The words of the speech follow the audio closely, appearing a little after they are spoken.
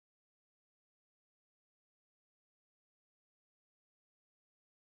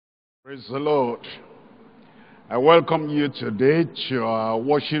Praise the Lord. I welcome you today to our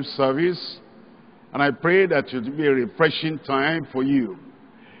worship service, and I pray that it will be a refreshing time for you.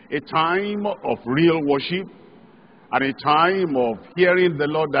 A time of real worship, and a time of hearing the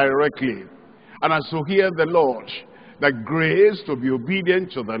Lord directly. And as you hear the Lord, the grace to be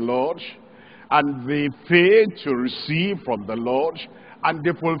obedient to the Lord, and the faith to receive from the Lord, and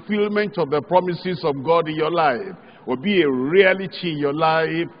the fulfillment of the promises of God in your life will be a reality in your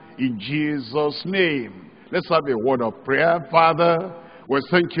life in Jesus' name. Let's have a word of prayer. Father, we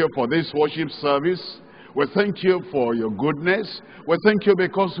thank you for this worship service. We thank you for your goodness. We thank you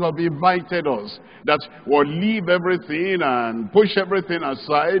because you have invited us, that we'll leave everything and push everything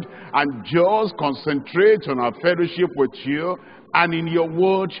aside and just concentrate on our fellowship with you and in your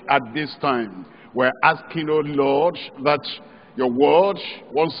word at this time. We're asking, oh Lord, that your word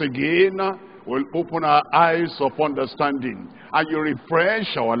once again will open our eyes of understanding, and you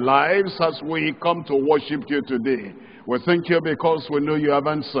refresh our lives as we come to worship you today. We thank you because we know you have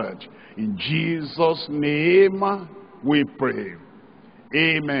answered. In Jesus' name we pray.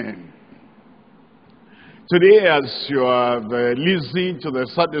 Amen. Today, as you have listened to the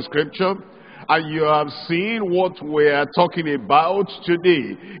Sunday scripture, and you have seen what we are talking about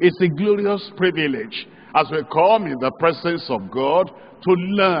today, it's a glorious privilege as we come in the presence of God to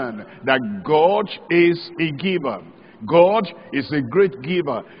learn that God is a giver. God is a great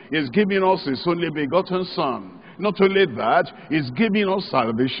giver. He's giving us his only begotten Son. Not only that, he's giving us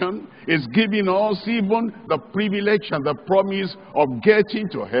salvation. He's giving us even the privilege and the promise of getting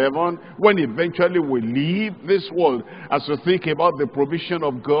to heaven when eventually we leave this world. As you think about the provision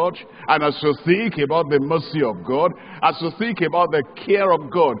of God, and as you think about the mercy of God, as you think about the care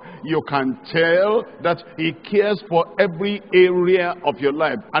of God, you can tell that he cares for every area of your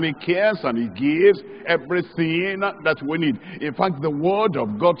life. And he cares and he gives everything that we need. In fact, the word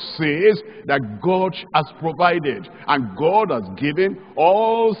of God says that God has provided and God has given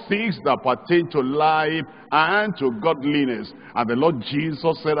all things that pertain to life and to godliness. And the Lord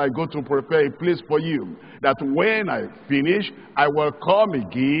Jesus said, I go to prepare a place for you, that when I finish, I will come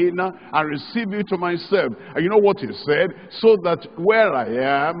again and receive you to myself. And you know what he said? So that where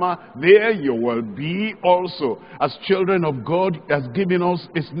I am, there you will be also. As children of God, he has given us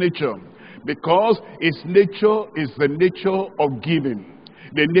his nature, because his nature is the nature of giving,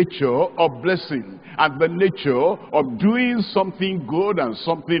 the nature of blessing, and the nature of doing something good and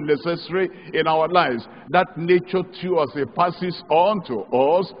something necessary in our lives. That nature too, as it passes on to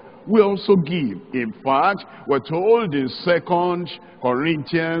us, we also give. In fact, we're told in 2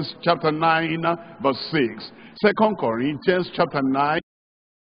 Corinthians chapter 9, verse 6. 2 Corinthians chapter 9,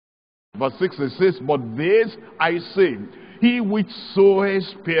 verse 6, it says, but this I say, he which soweth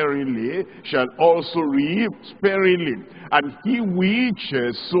sparingly shall also reap sparingly, and he which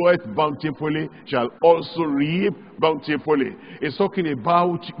soweth bountifully shall also reap bountifully. It's talking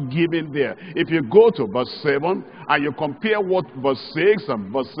about giving there. If you go to verse 7 and you compare what verse 6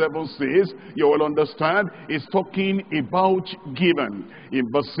 and verse 7 says, you will understand it's talking about giving.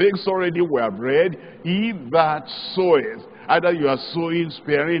 In verse 6 already we have read, he that soweth. Either you are sowing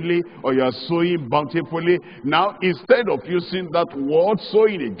sparingly or you are sowing bountifully. Now, instead of using that word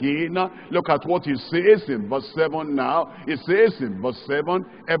sowing again, look at what it says in verse 7 now. It says in verse 7,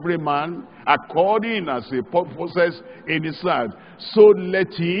 every man according as he purposes in his heart, so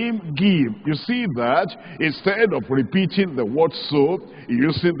let him give. You see that instead of repeating the word sow,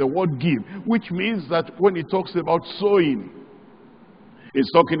 using the word give, which means that when he talks about sowing, it's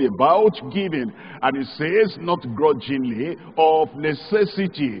talking about giving, and it says not grudgingly, of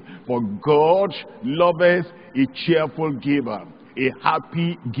necessity, for God loveth a cheerful giver, a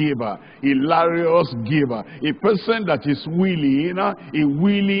happy giver, a hilarious giver, a person that is willing, a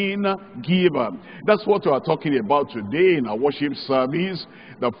willing giver. That's what we are talking about today in our worship service,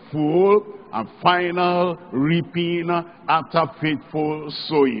 the full and final reaping after faithful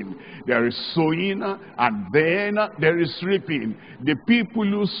sowing. There is sowing and then there is reaping. The people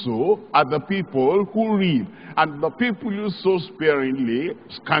who sow are the people who reap. And the people who sow sparingly,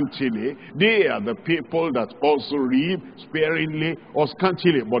 scantily, they are the people that also reap sparingly or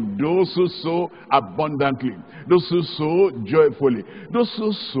scantily. But those who sow abundantly, those who sow joyfully, those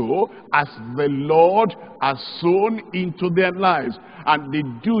who sow as the Lord has sown into their lives, and they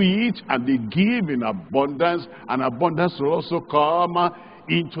do it and they give in abundance, and abundance will also come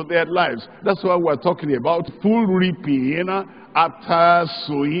into their lives. That's why we're talking about full reaping after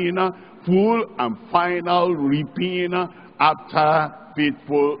sowing, full and final reaping after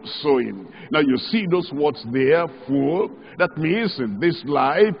faithful sowing. Now you see those words there, full. That means in this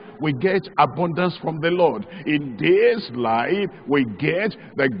life we get abundance from the Lord. In this life we get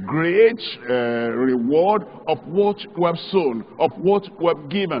the great reward of what we have sown, of what we have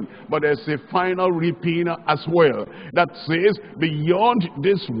given. But there's a final reaping as well. That says beyond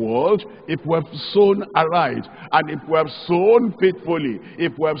this world, if we have sown aright, and if we have sown faithfully,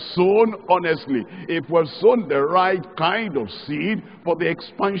 if we have sown honestly, if we have sown the right kind of seed for the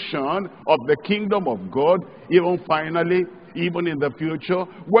expansion of the kingdom of God, even finally, even in the future,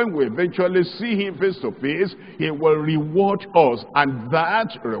 when we eventually see him face to face, he will reward us. And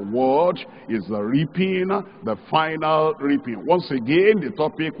that reward is the reaping, the final reaping. Once again, the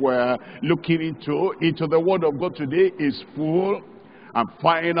topic we're looking into the word of God today is full and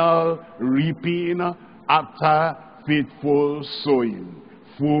final reaping after faithful sowing.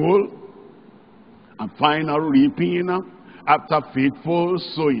 Full and final reaping after faithful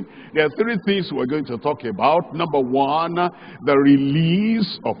sowing. There are three things we're going to talk about. Number one, the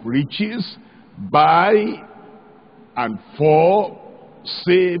release of riches by and for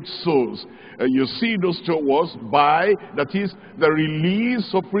saved souls. You see those two words, by, that is the release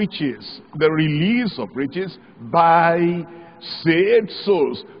of riches. The release of riches by saved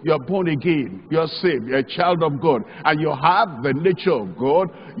souls. You are born again, you are saved, you are a child of God, and you have the nature of God.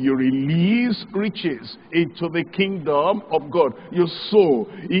 You release riches into the kingdom of God. You sow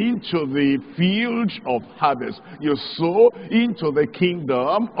into the field of harvest. You sow into the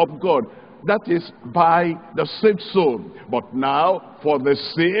kingdom of God. That is by the saved soul. But now, for the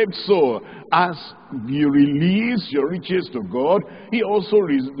saved soul, as you release your riches to God, he also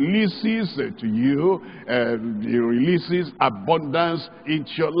releases to you, he releases abundance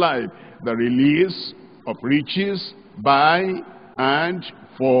into your life. The release of riches by and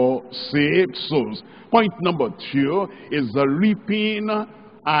for saved souls. Point number two is the reaping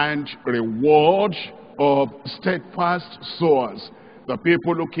and reward of steadfast sowers. The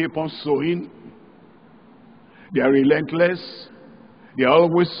people who keep on sowing, they are relentless, they are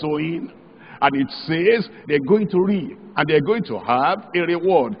always sowing, and it says they're going to reap, and they're going to have a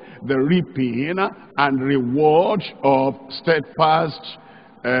reward. The reaping and reward of steadfast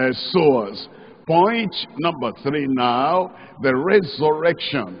sowers. Point number three now, the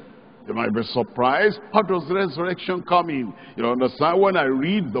resurrection. You might be surprised. How does resurrection come in? You understand when I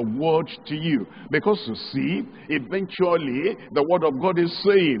read the word to you. Because you see, eventually the word of God is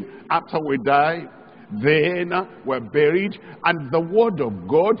saying, after we die, then we're buried. And the word of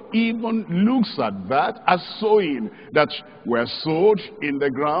God even looks at that as sowing, that we're sowed in the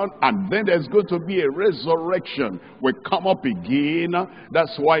ground, and then there's going to be a resurrection. We come up again.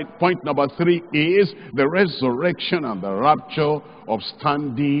 That's why point number three is the resurrection and the rapture of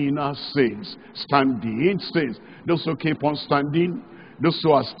standing saints. Standing saints. Those who keep on standing, those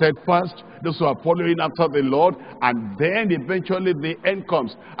who are steadfast, those who are following after the Lord, and then eventually the end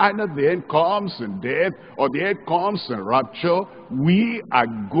comes. Either the end comes in death or the end comes in rapture. We are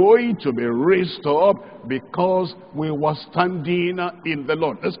going to be raised up because we were standing in the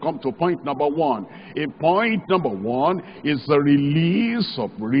Lord. Let's come to point number one. Point number one is the release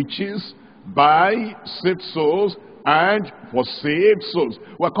of riches by saved souls and for saved souls.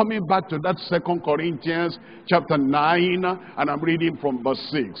 We're coming back to that 2 Corinthians chapter 9, and I'm reading from verse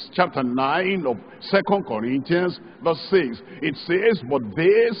 6. Chapter 9 of 2 Corinthians verse 6. It says, but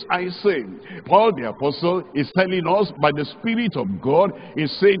this I say. Paul the apostle is telling us by the Spirit of God,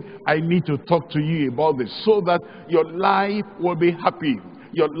 he's saying, I need to talk to you about this so that your life will be happy.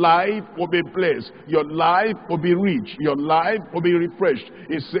 Your life will be blessed. Your life will be rich. Your life will be refreshed.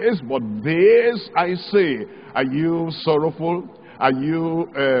 It says, but this I say, are you sorrowful? Are you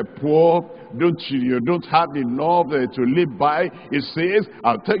poor? You don't have enough to live by? It says,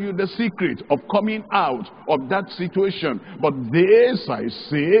 I'll tell you the secret of coming out of that situation. But this I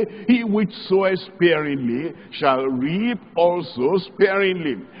say, he which soweth sparingly shall reap also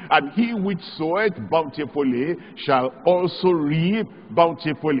sparingly. And he which soweth bountifully shall also reap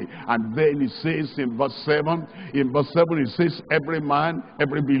bountifully. And then it says in verse 7, it says, every man,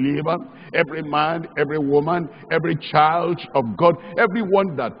 every believer, every man, every woman, every child of God,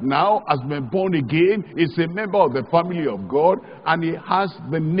 everyone that now has been born again is a member of the family of God, and he has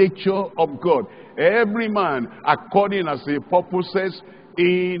the nature of God. Every man according as he purposes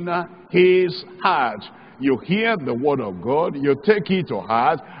in his heart. You hear the word of God, you take it to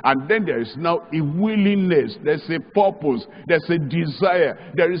heart, and then there is now a willingness, there's a purpose, there's a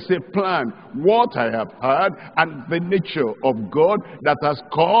desire, there is a plan. What I have heard and the nature of God that has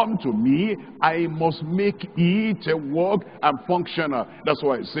come to me, I must make it a work and functional. That's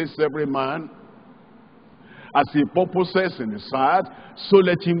why it says every man as he purposes in his heart, so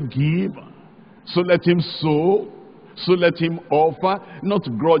let him give, so let him sow, so let him offer, not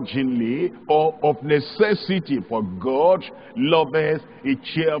grudgingly or of necessity, for God loveth a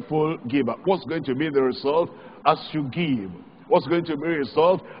cheerful giver. What's going to be the result as you give? What's going to be the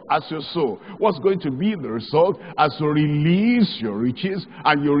result as you sow? What's going to be the result as you release your riches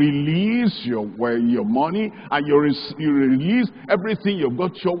and you release your money and you release everything you've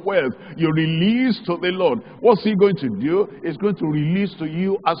got, your wealth, you release to the Lord? What's he going to do? He's going to release to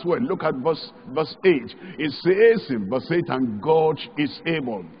you as well. Look at verse 8. It says in verse 8, and God is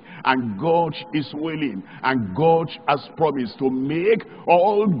able, and God is willing, and God has promised to make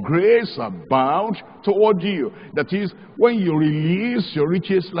all grace abound toward you. That is, when you release your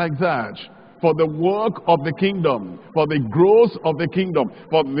riches like that, for the work of the kingdom, for the growth of the kingdom,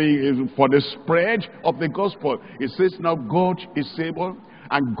 for the spread of the gospel, it says now God is able,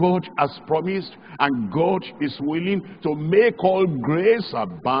 and God has promised, and God is willing to make all grace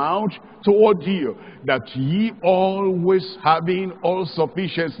abound toward you, that ye always having all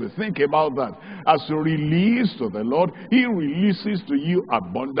sufficiency. Think about that. As you release to the Lord, he releases to you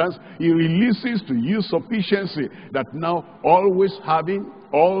abundance, he releases to you sufficiency, that now always having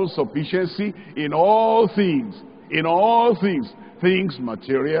all sufficiency in all things, things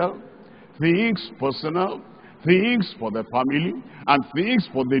material, things personal, things for the family, and things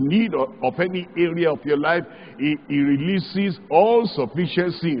for the need of any area of your life. He releases all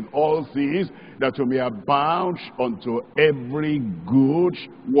sufficiency in all things, that you may abound unto every good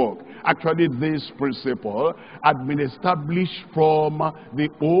work. Actually, this principle had been established from the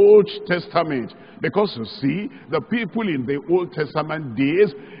Old Testament, because you see, the people in the Old Testament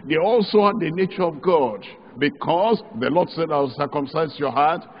days, they also had the nature of God. Because the Lord said, I'll circumcise your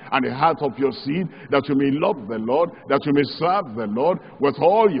heart and the heart of your seed, that you may love the Lord, that you may serve the Lord with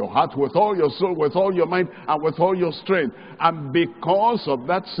all your heart, with all your soul, with all your mind, and with all your strength. And because of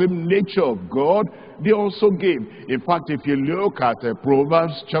that same nature of God, they also gave. In fact, if you look at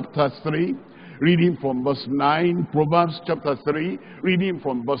Proverbs chapter 3, reading from verse 9, Proverbs chapter 3, reading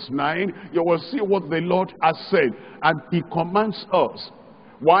from verse 9, you will see what the Lord has said. And he commands us.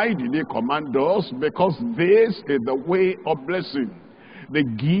 Why did he command us? Because this is the way of blessing. The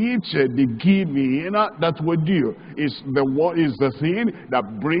gift, the giving that we do is the thing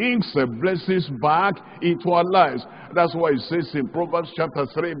that brings blessings back into our lives. That's why it says in Proverbs chapter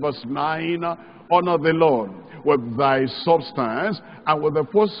 3 verse 9, honor the Lord with thy substance and with the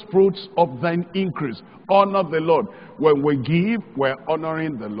first fruits of thine increase. Honor the Lord. When we give, we're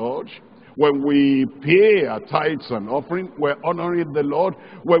honoring the Lord. When we pay our tithes and offering, we're honoring the Lord.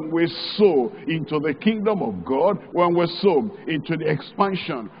 When we sow into the kingdom of God, when we sow into the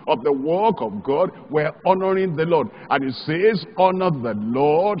expansion of the work of God, we're honoring the Lord. And it says, honor the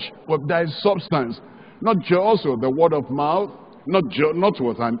Lord with thy substance. Not just with the word of mouth, not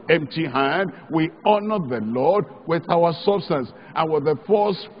with an empty hand. We honor the Lord with our substance and with the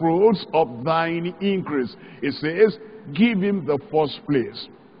first fruits of thine increase. It says, give him the first place.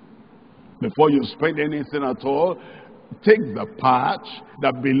 Before you spend anything at all, take the part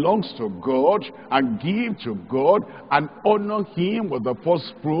that belongs to God and give to God and honor him with the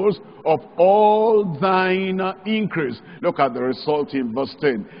first fruits of all thine increase. Look at the result in verse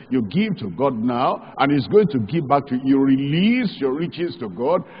 10. You give to God now, and he's going to give back to you. You release your riches to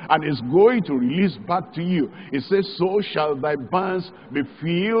God, and he's going to release back to you. It says, so shall thy barns be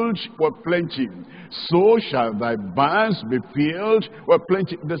filled with plenty. So shall thy barns be filled with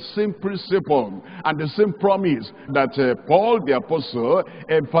plenty. The same principle and the same promise that Paul the apostle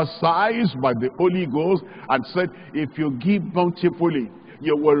emphasized by the Holy Ghost and said, if you give bountifully,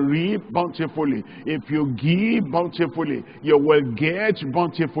 you will reap bountifully. If you give bountifully, you will get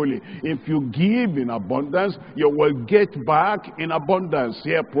bountifully. If you give in abundance, you will get back in abundance.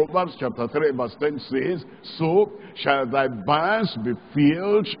 Here Proverbs chapter 3 verse 10 says, so shall thy barns be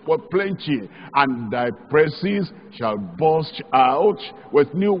filled with plenty, and thy presses shall burst out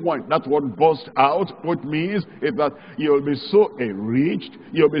with new wine. That word burst out, what means is that you'll be so enriched,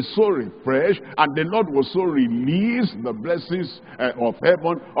 you'll be so refreshed, and the Lord will so release the blessings of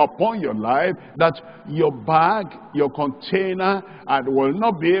heaven upon your life that your bag, your container, and will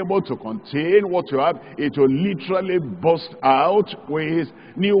not be able to contain what you have. It will literally burst out with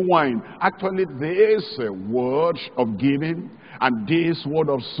new wine. Actually, this word of giving and this word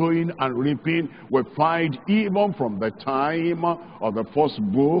of sowing and reaping we find even from the time of the first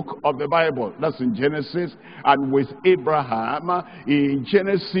book of the Bible. That's in Genesis. And with Abraham in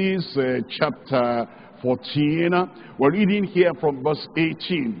Genesis chapter 14. We're reading here from verse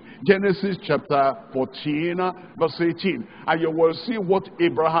 18. Genesis chapter 14, verse 18. And you will see what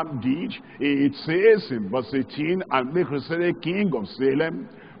Abraham did. It says in verse 18, and Melchizedek, king of Salem,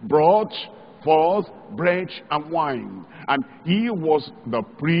 brought forth bread and wine, and he was the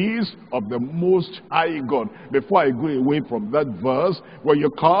priest of the Most High God. Before I go away from that verse, when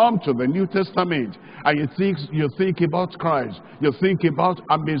you come to the New Testament and you think about Christ, you think about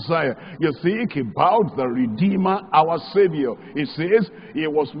a Messiah, you think about the Redeemer, our Savior. It says he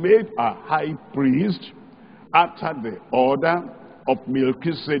was made a high priest after the order of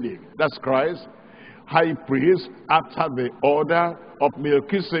Melchizedek. That's Christ. High priest after the order of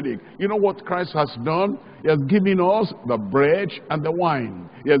Melchizedek. You know what Christ has done? He has given us the bread and the wine.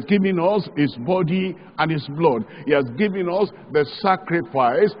 He has given us his body and his blood. He has given us the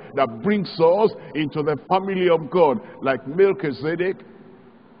sacrifice that brings us into the family of God. Like Melchizedek,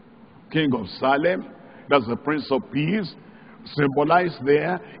 king of Salem, that's the Prince of Peace, symbolized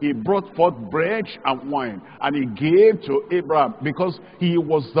there. He brought forth bread and wine, and he gave to Abraham because he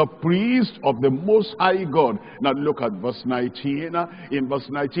was the priest of the Most High God. Now look at verse 19. In verse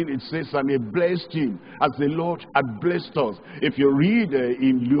 19 it says, and he blessed him as the Lord had blessed us. If you read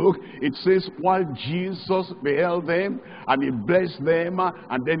in Luke, it says, while Jesus beheld them, and he blessed them,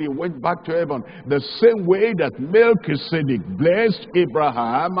 and then he went back to heaven. The same way that Melchizedek blessed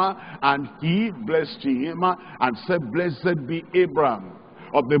Abraham, and he blessed him, and said, blessed be Abraham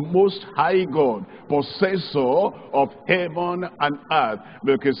of the Most High God, possessor of heaven and earth.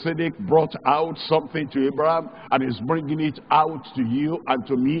 Melchizedek brought out something to Abraham, and is bringing it out to you and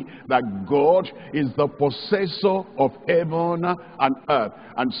to me, that God is the possessor of heaven and earth.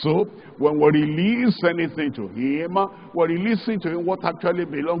 And so when we release anything to him, we're releasing to him what actually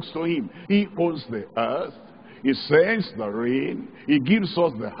belongs to him. He owns the earth. He sends the rain. He gives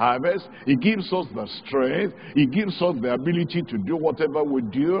us the harvest. He gives us the strength. He gives us the ability to do whatever we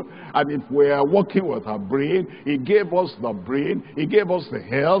do. And if we are working with our brain, he gave us the brain. He gave us the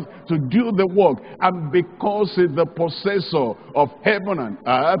health to do the work. And because he's the possessor of heaven and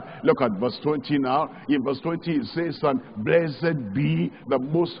earth, look at verse 20 now. In verse 20 it says, and blessed be the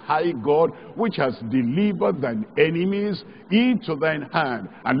Most High God, which has delivered thine enemies into thine hand.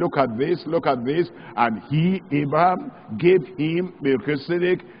 And look at this, look at this. And he, Abraham, gave him,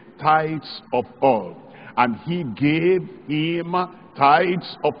 Melchizedek, tithes of all. And he gave him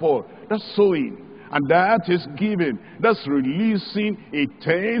tithes of all. That's sowing. And that is giving. That's releasing a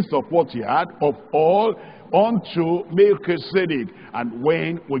tenth of what he had of all unto Melchizedek. And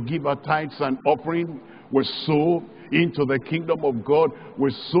when we give our tithes and offering, we sow into the kingdom of God.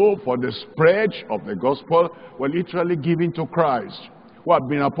 We sow for the spread of the gospel. We're literally giving to Christ, who have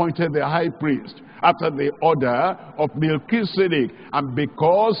been appointed the high priest after the order of Melchizedek. And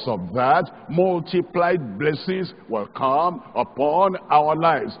because of that, multiplied blessings will come upon our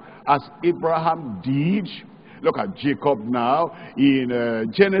lives, as Abraham did. Look at Jacob now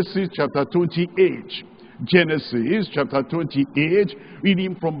in Genesis chapter 28. Genesis chapter 28,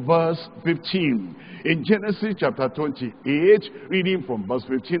 reading from verse 15. In Genesis chapter 28, reading from verse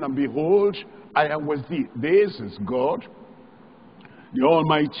 15, and behold, I am with thee. This is God, the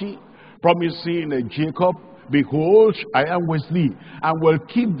Almighty, promising Jacob, behold, I am with thee, and will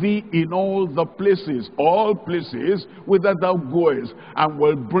keep thee in all the places, all places whither thou goest, and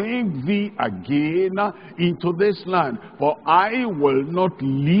will bring thee again into this land. For I will not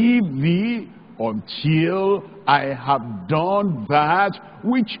leave thee until I have done that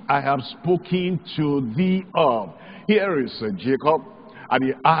which I have spoken to thee of. Here is Jacob. And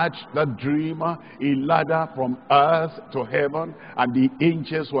he had that dream, a ladder from earth to heaven, and the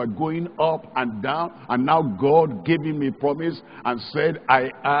angels were going up and down. And now God gave him a promise and said,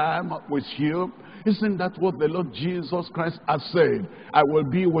 I am with you. Isn't that what the Lord Jesus Christ has said? I will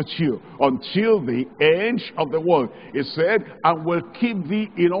be with you until the end of the world. He said, I will keep thee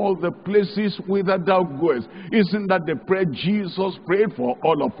in all the places whither thou goest. Isn't that the prayer Jesus prayed for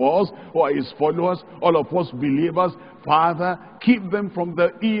all of us who are his followers, all of us believers? Father, keep them from the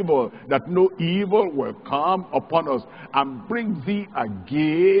evil, that no evil will come upon us, and bring thee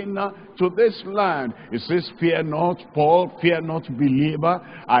again to this land. It says, fear not, Paul, fear not, believer.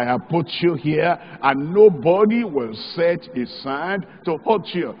 I have put you here, and nobody will set his hand to hurt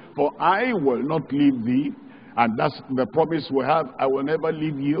you, for I will not leave thee. And that's the promise we have. I will never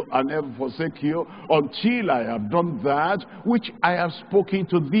leave you and never forsake you until I have done that which I have spoken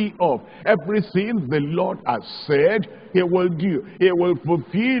to thee of. Everything the Lord has said, he will do. He will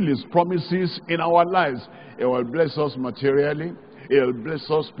fulfill his promises in our lives. He will bless us materially. He'll bless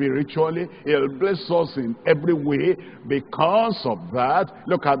us spiritually. He'll bless us in every way. Because of that,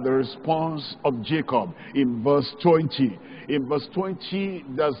 look at the response of Jacob in verse 20. In verse 20,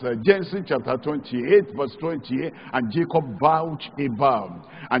 that's Genesis chapter 28, verse 20. And Jacob vowed a vow.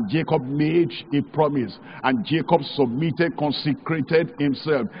 And Jacob made a promise. And Jacob submitted, consecrated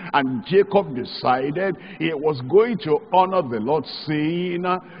himself. And Jacob decided he was going to honor the Lord, saying,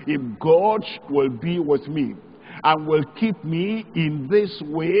 if God will be with me and will keep me in this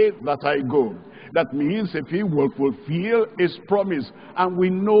way that I go. That means if he will fulfill his promise, and we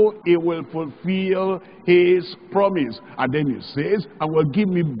know he will fulfill his promise. And then he says, and will give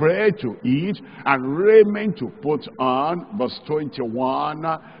me bread to eat and raiment to put on, verse 21,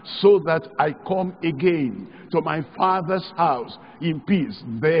 so that I come again to my father's house in peace.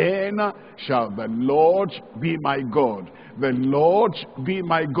 Then shall the Lord be my God. The Lord be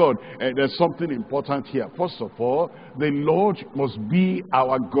my God. There's something important here. First of all, the Lord must be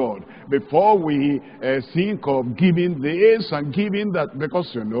our God. Before we think of giving this and giving that, because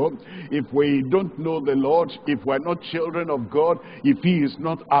you know, if we don't know the Lord, if we're not children of God, if he is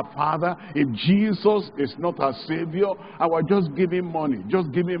not our Father, if Jesus is not our Savior, and we're just giving money,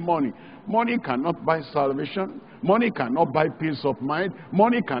 money cannot buy salvation. Money cannot buy peace of mind.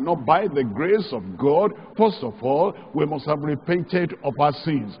 Money cannot buy the grace of God. First of all, we must have repented of our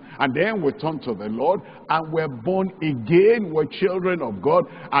sins. And then we turn to the Lord and we're born again. We're children of God.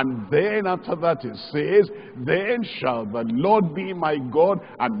 And then after that it says, then shall the Lord be my God.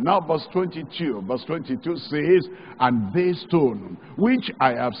 And now verse 22. Verse 22 says, and this stone which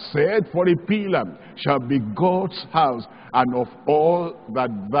I have set for a pillar shall be God's house, and of all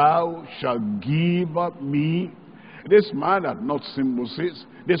that thou shalt give me. This man had not seen Moses.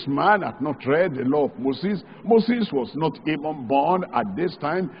 This man had not read the law of Moses. Moses was not even born at this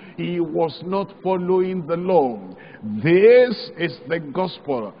time. He was not following the law. This is the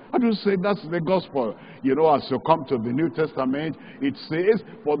gospel. How do you say that's the gospel? You know, as you come to the New Testament, it says,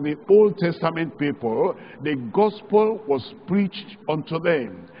 for the Old Testament people, the gospel was preached unto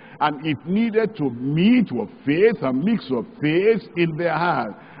them. And it needed to meet with faith and mix with faith in their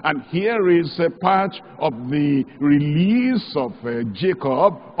heart. And here is a part of the release of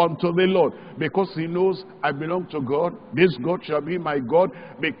Jacob unto the Lord. Because he knows, I belong to God. This God shall be my God.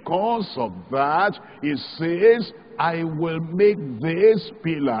 Because of that, he says, I will make this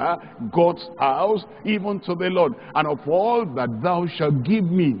pillar God's house, even to the Lord. And of all that thou shalt give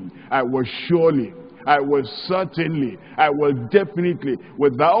me, I will surely, I will certainly, I will definitely,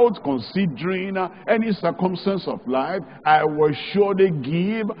 without considering any circumstance of life, I will surely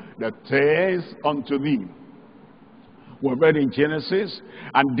give the tenth unto thee. We're read in Genesis,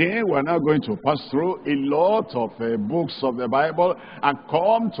 and then we're now going to pass through a lot of books of the Bible and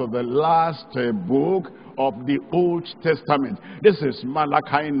come to the last book of the Old Testament. This is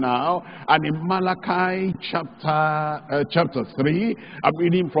Malachi now, and in Malachi chapter 3, I'm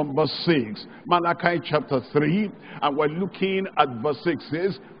reading from verse 6. Malachi chapter 3, and we're looking at verse 6.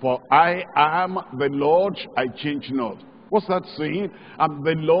 Says, for I am the Lord, I change not. What's that saying? I'm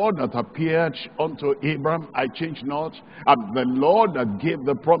the Lord that appeared unto Abraham, I change not. I'm the Lord that gave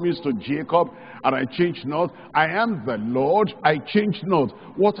the promise to Jacob, and I change not. I am the Lord, I change not.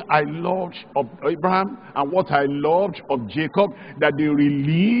 What I loved of Abraham and what I loved of Jacob, that they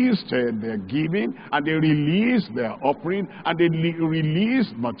released their giving, and they released their offering, and they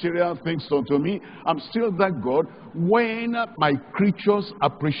released material things unto me. I'm still that God when my creatures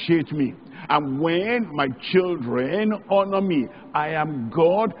appreciate me. And when my children honor me, I am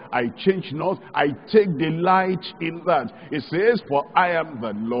God, I change not, I take delight in that. It says, for I am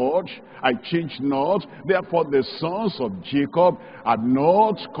the Lord, I change not, therefore the sons of Jacob are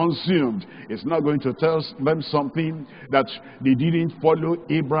not consumed. It's not going to tell them something that they didn't follow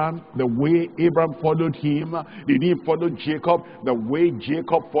Abraham the way Abraham followed him. They didn't follow Jacob the way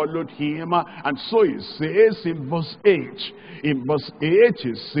Jacob followed him. And so it says in verse 8. In verse 8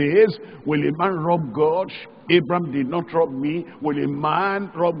 it says, will a man rob God? Abraham did not rob me. Will a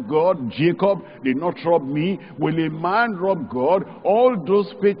man rob God? Jacob did not rob me. Will a man rob God? All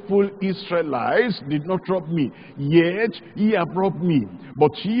those faithful Israelites did not rob me. Yet ye have robbed me.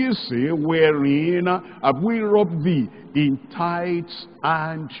 But ye say, wherein have we robbed thee? In tithes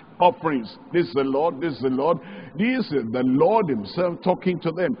and offerings. This is the Lord, this is the Lord. This is the Lord himself talking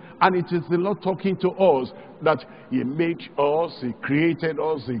to them. And it is the Lord talking to us, that he made us, he created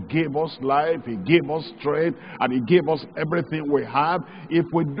us, he gave us life, he gave us strength, and he gave us everything we have. If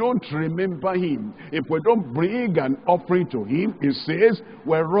we don't remember him, if we don't bring an offering to him, he says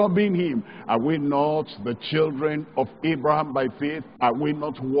we're robbing him. Are we not the children of Abraham by faith? Are we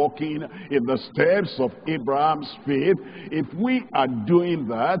not walking in the steps of Abraham's faith? If we are doing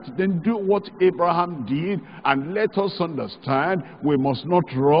that, then do what Abraham did, and let us understand we must not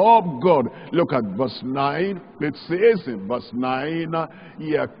rob God. Look at verse 9. It says in verse 9,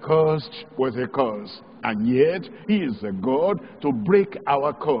 ye are cursed with a curse. And yet, he is a God to break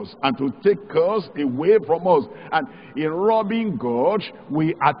our curse and to take curse away from us. And in robbing God,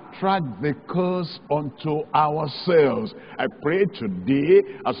 we attract the curse unto ourselves. I pray today,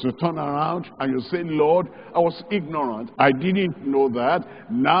 as you turn around and you say, Lord, I was ignorant. I didn't know that.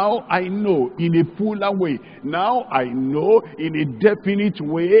 Now I know in a fuller way. Now I know in a definite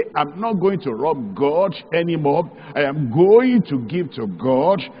way. I'm not going to rob God anymore. I am going to give to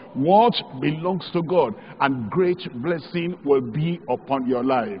God what belongs to God, and great blessing will be upon your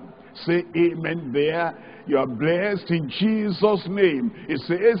life. Say amen there. You are blessed in Jesus' name. It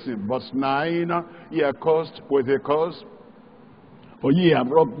says in verse 9, ye are cursed with a curse, for ye have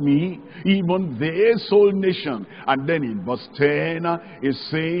robbed me, even this whole nation. And then in verse 10, is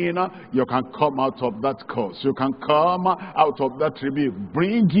saying, you can come out of that curse. You can come out of that rebuke.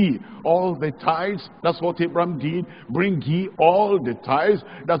 Bring ye all the tithes. That's what Abraham did. Bring ye all the tithes.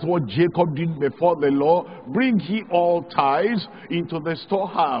 That's what Jacob did before the law. Bring ye all tithes into the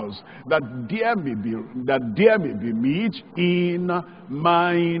storehouse, that there may be meat in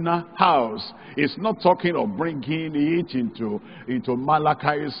mine house. It's not talking of bringing it into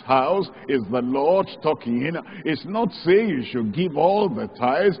Malachi's house. Is the Lord talking? It's not saying you should give all the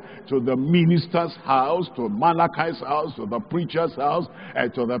tithes to the minister's house, to Malachi's house, to the preacher's house,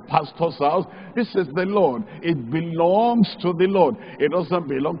 and to the pastor's house. This is the Lord. It belongs to the Lord. It doesn't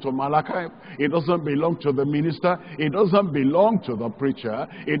belong to Malachi. It doesn't belong to the minister. It doesn't belong to the preacher.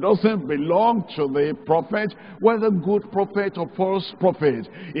 It doesn't belong to the prophet, whether good prophet or false prophet.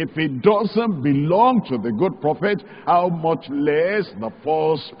 If it doesn't belong to the good prophet, how much less the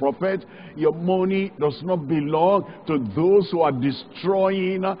false prophet? Your money does not belong to those who are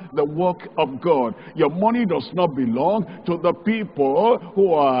destroying the work of God. Your money does not belong to the people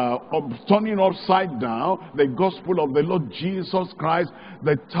who are turning upside down the gospel of the Lord Jesus Christ.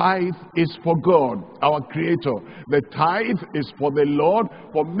 The tithe is for God, our Creator. The tithe is for the Lord,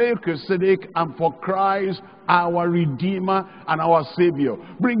 for Melchizedek, and for Christ, our Redeemer and our Savior.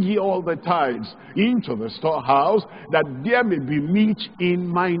 Bring ye all the tithes into the storehouse, that there may be meat in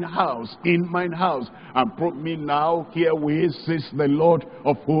mine house, and prove me now herewith, says the Lord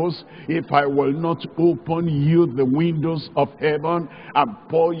of hosts, if I will not open you the windows of heaven and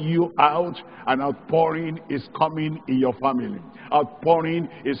pour you out. An outpouring is coming in your family. Outpouring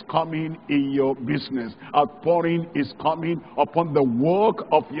is coming in your business. Outpouring is coming upon the work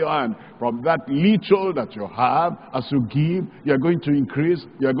of your hand. From that little that you have, as you give, you are going to increase,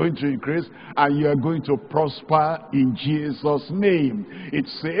 you are going to increase, and you are going to prosper in Jesus' name. It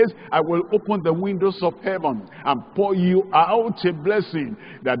says, I will open the windows of heaven and pour you out a blessing,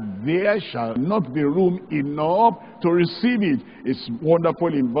 that there shall not be room enough to receive it. It's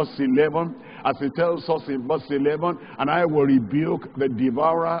wonderful in verse 11, as it tells us in verse 11, and I will rebuke the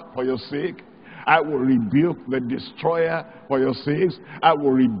devourer for your sake. I will rebuke the destroyer for your sakes. I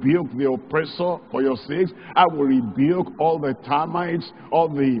will rebuke the oppressor for your sakes. I will rebuke all the termites, all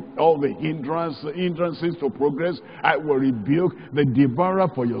the hindrances to progress. I will rebuke the devourer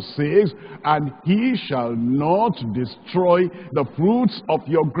for your sakes, and he shall not destroy the fruits of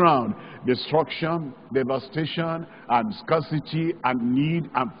your ground. Destruction, devastation, and scarcity, and need,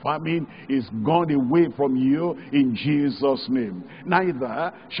 and famine is gone away from you in Jesus' name.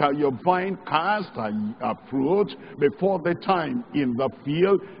 Neither shall your vine cast a fruit before the time in the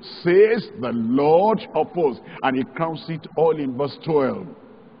field, says the Lord of hosts. And he crowns it all in verse 12.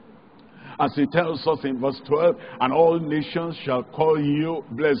 As he tells us in verse 12, and all nations shall call you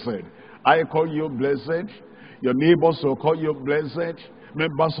blessed. I call you blessed. Your neighbors will call you blessed.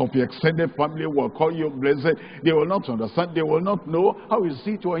 Members of your extended family will call you blessed. They will not understand. They will not know how is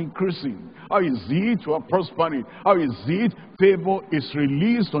it you are increasing. How is it you are prospering. How is it favor is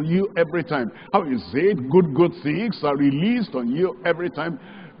released on you every time. How is it good things are released on you every time.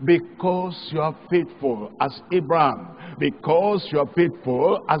 because you are faithful as Abraham, because you are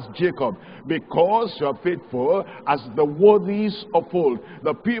faithful as Jacob, because you are faithful as the worthies of old,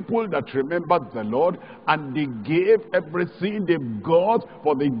 the people that remembered the Lord, and they gave everything they've got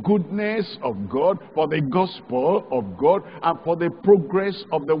for the goodness of God, for the gospel of God, and for the progress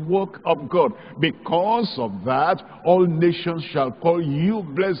of the work of God. Because of that, all nations shall call you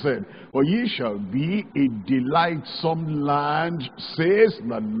blessed, for ye shall be a delightsome land, says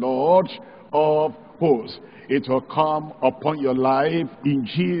the Lord of hosts. It will come upon your life in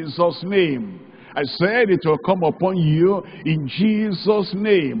Jesus' name. I said it will come upon you in Jesus'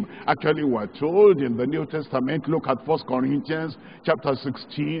 name. Actually, we're told in the New Testament, look at 1 Corinthians chapter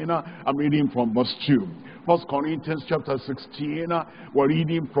 16. I'm reading from verse 2. 1 Corinthians chapter 16, we're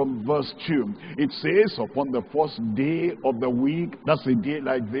reading from verse 2. It says, upon the first day of the week, that's a day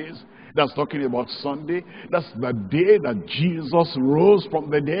like this, that's talking about Sunday. That's the day that Jesus rose from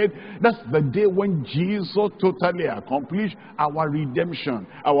the dead. That's the day when Jesus totally accomplished our redemption,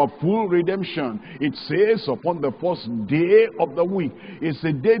 our full redemption. It says upon the first day of the week. It's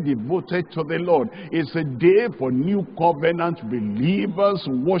a day devoted to the Lord. It's a day for new covenant believers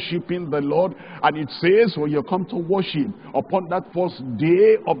worshiping the Lord. And it says when you come to worship upon that first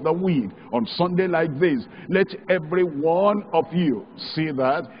day of the week, on Sunday like this, let every one of you see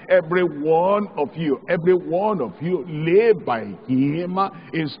that, every one of you lay by him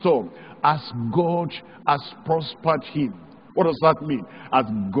in store, as God has prospered him. What does that mean? As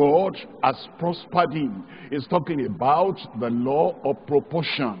God has prospered him. It's talking about the law of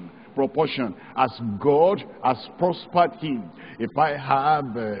proportion. As God has prospered him. If I have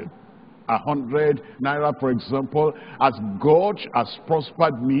 100 naira, for example, as God has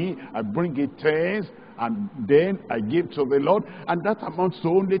prospered me, I bring it 10, and then I give to the Lord, and that amounts to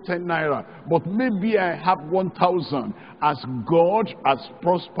only 10 naira. But maybe I have 1,000. As God has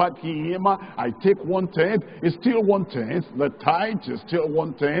prospered him, I take 1/10. It's still 1/10. The tithe is still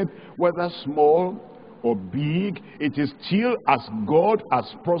 1/10, whether small or big, it is still as God has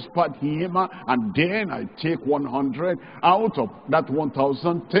prospered him, and then I take 100 out of that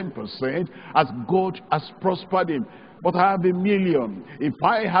 1,000, 10%, as God has prospered him. But I have 1,000,000. If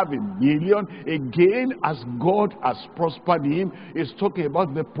I have 1,000,000, again, as God has prospered him, it's talking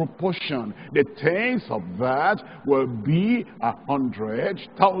about the proportion. The tenth of that will be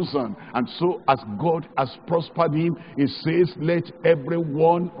 100,000. And so as God has prospered him, it says, let every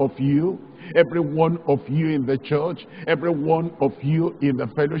one of you in the church, every one of you in the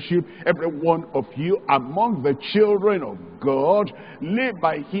fellowship, every one of you among the children of God, lay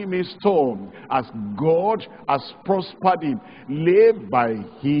by him in store, as God has prospered him. Lay by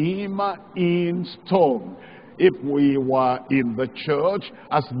him in store. If we were in the church,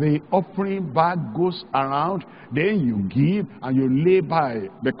 as the offering bag goes around, then you give and you lay by,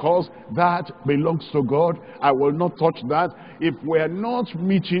 because that belongs to God. I will not touch that. If we are not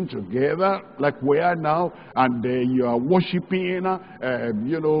meeting together like we are now, and you are worshiping,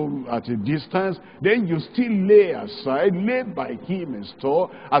 at a distance, then you still lay aside, lay by him in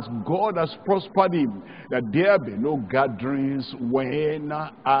store, as God has prospered him, that there be no gatherings when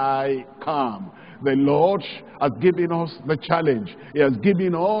I come. The Lord has given us the challenge. He has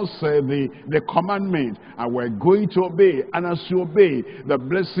given us the commandment, and we're going to obey. And as you obey, the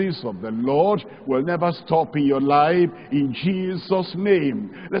blessings of the Lord will never stop in your life, in Jesus' name.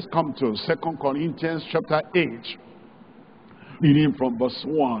 Let's come to 2 Corinthians chapter 8. Reading from verse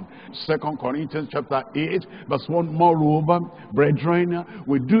 1. 2 Corinthians chapter 8, verse 1. Moreover, brethren,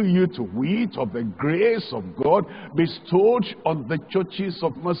 we do you to wit of the grace of God bestowed on the churches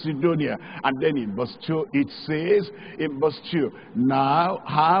of Macedonia. And then in verse 2, it says, in verse 2, now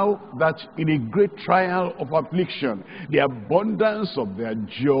how that in a great trial of affliction, the abundance of their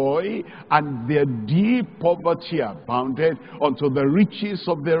joy and their deep poverty abounded unto the riches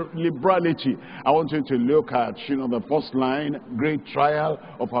of their liberality. I want you to look at, the first line, great trial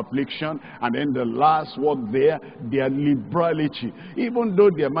of affliction, and then the last word there, their liberality. Even though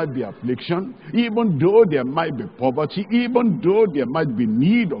there might be affliction, even though there might be poverty, even though there might be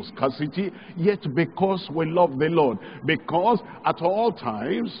need or scarcity, yet because we love the Lord, because at all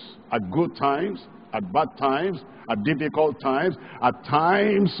times, at good times, at bad times, at difficult times, at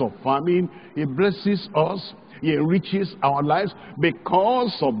times of famine, he blesses us. He enriches our lives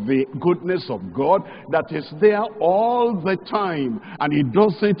because of the goodness of God that is there all the time. And he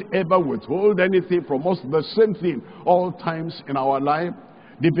doesn't ever withhold anything from us. The same thing all times in our life,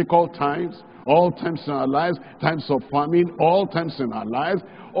 difficult times, all times in our lives, times of famine, all times in our lives,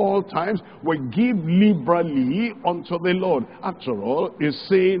 all times we give liberally unto the Lord. After all, he's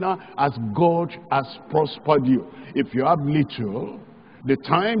saying, as God has prospered you. If you have little, The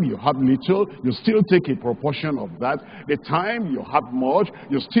time you have little, you still take a proportion of that. The time you have much,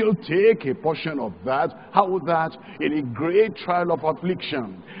 you still take a portion of that. How that? In a great trial of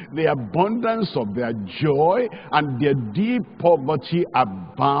affliction, the abundance of their joy and their deep poverty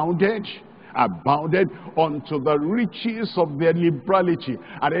abounded unto the riches of their liberality.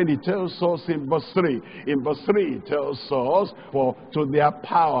 And then he tells us in verse 3. In verse 3 he tells us, for to their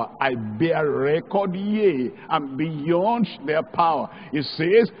power I bear record, yea, and beyond their power. It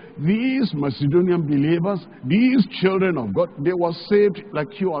says, these Macedonian believers, these children of God, they were saved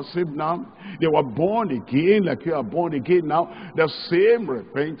like you are saved now. They were born again like you are born again now. The same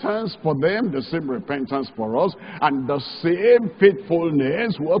repentance for them, the same repentance for us, and the same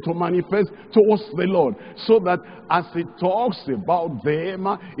faithfulness will to manifest towards the Lord. So that as it talks about them,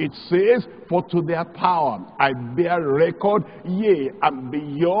 it says, for to their power I bear record, yea, and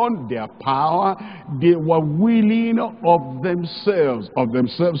beyond their power, they were willing of themselves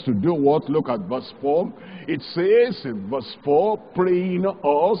to do what? Look at verse 4. It says in verse 4, praying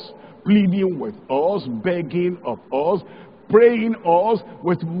us, pleading with us, begging of us, praying us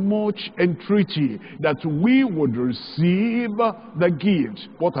with much entreaty that we would receive the gift.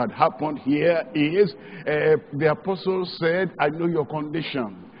 What had happened here is the apostle said, I know your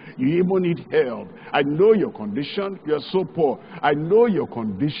condition. You even need help. I know your condition. You are so poor. I know your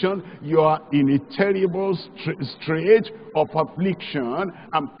condition. You are in a terrible strait of affliction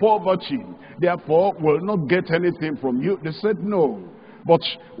and poverty. Therefore, we'll not get anything from you. They said no. But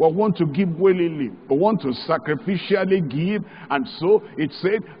we want to give willingly. We want to sacrificially give. And so it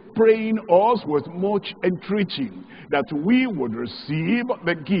said, praying us with much entreaty that we would receive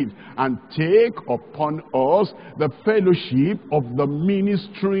the gift and take upon us the fellowship of the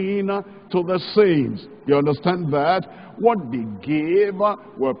ministering to the saints. You understand that? What they gave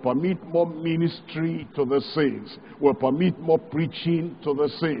will permit more ministry to the saints, will permit more preaching to the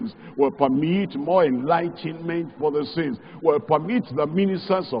saints, will permit more enlightenment for the saints, will permit the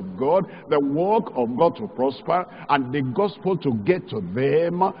ministers of God, the work of God to prosper, and the gospel to get to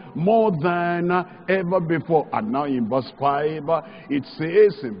them more than ever before. And now in verse 5, it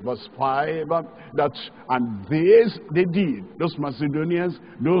says in verse 5 that, and this they did, those Macedonians,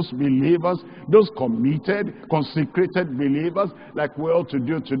 those believers, those committed, consecrated believers, like we ought to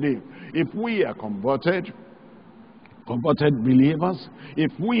do today. If we are converted believers,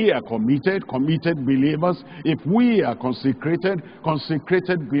 if we are committed believers, if we are consecrated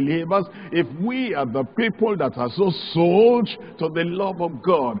believers, if we are the people that are so sold to the love of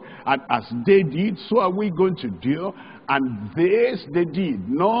God, and as they did, so are we going to do. And this they did,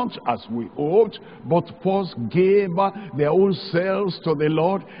 not as we hoped, but first gave their own selves to the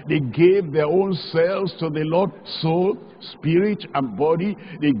Lord. They gave their own selves to the Lord, soul, spirit, and body.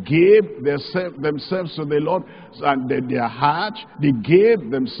 They gave themselves to the Lord, and their heart. They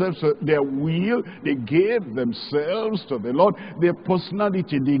gave themselves to their will. They gave themselves to the Lord. Their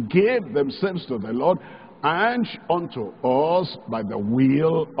personality, they gave themselves to the Lord, and unto us by the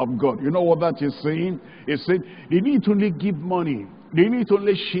will of God. You know what that is saying? It said they need to only give money. They need to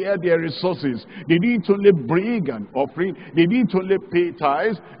only share their resources. They need to only bring an offering. They need to only pay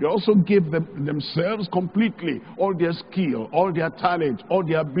tithes. They also give themselves completely, all their skill, all their talent, all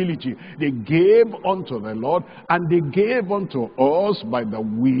their ability. They gave unto the Lord, and they gave unto us by the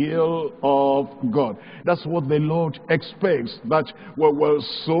will of God. That's what the Lord expects, that we will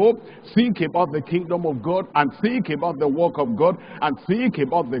so think about the kingdom of God, and think about the work of God, and think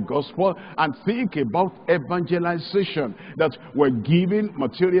about the gospel, and think about evangelization, that we're giving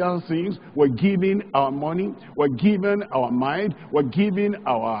material things, we're giving our money, we're giving our mind, we're giving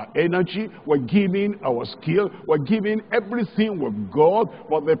our energy, we're giving our skill, we're giving everything we've got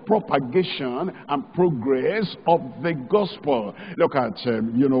for the propagation and progress of the gospel. Look at,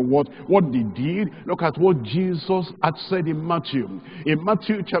 what they did. Look at what Jesus had said in Matthew. In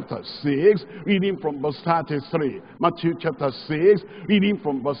Matthew chapter 6, reading from verse 33. Matthew chapter 6, reading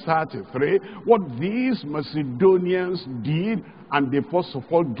from verse 33. What these Macedonians did, and they first of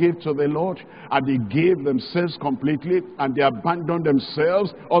all gave to the Lord, and they gave themselves completely, and they abandoned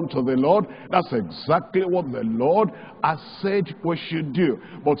themselves unto the Lord. That's exactly what the Lord has said we should do.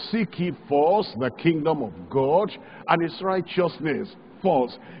 But seek ye first the kingdom of God and his righteousness.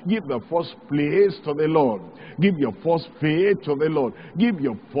 First, give the first place to the Lord. Give your first faith to the Lord. Give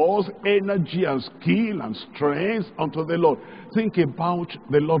your first energy and skill and strength unto the Lord. Think about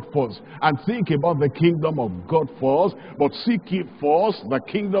the Lord first, and think about the kingdom of God first. But seek ye first the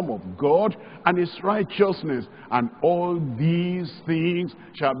kingdom of God and his righteousness, and all these things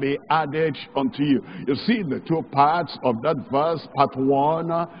shall be added unto you. You see the two parts of that verse. Part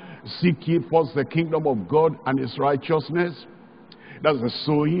 1, seek ye first the kingdom of God and his righteousness. That's the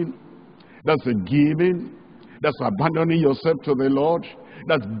sowing. That's the giving. That's abandoning yourself to the Lord.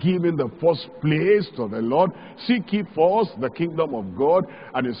 That's giving the first place to the Lord. Seek ye first the kingdom of God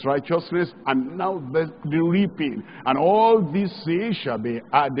and his righteousness, and now the reaping. And all these things shall be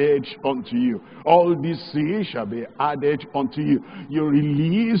added unto you. All these things shall be added unto you. You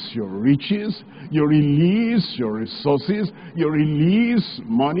release your riches. You release your resources. You release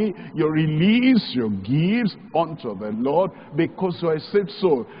money. You release your gifts unto the Lord because you are a saved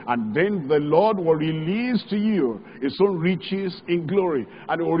soul. And then the Lord will release to you his own riches in glory.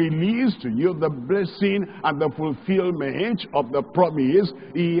 And will release to you the blessing and the fulfillment of the promise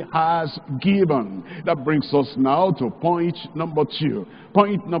he has given. That brings us now to point number 2.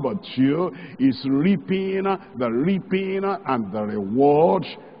 Point number 2 is reaping and the reward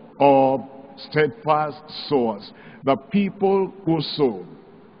of steadfast sowers. The people who sow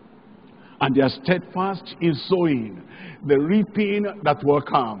and they are steadfast in sowing, the reaping that will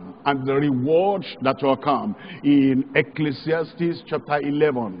come and the reward that will come. In Ecclesiastes chapter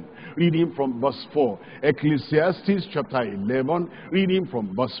 11, reading from verse 4. Ecclesiastes chapter 11, reading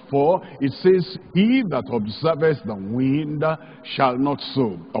from verse 4, it says, he that observeth the wind shall not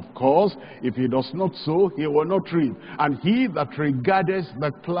sow. Of course, if he does not sow, he will not reap. And he that regardeth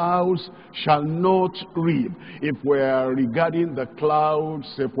the clouds shall not reap. If we're regarding the clouds,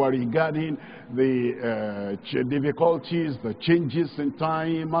 if we're regarding the difficulties, the changes in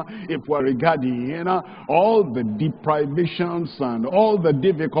time, if we're regarding all the deprivations and all the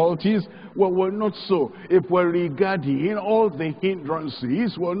difficulties, we will not sow. If we're regarding all the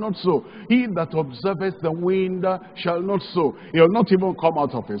hindrances, we will not sow. He that observeth the wind shall not sow. He will not even come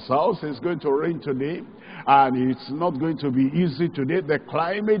out of his house. It's going to rain today, and it's not going to be easy today. The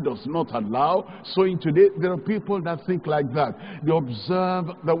climate does not allow sowing today. There are people that think like that. They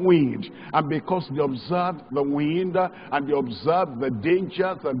observe the wind, and because they observe the wind and they observe the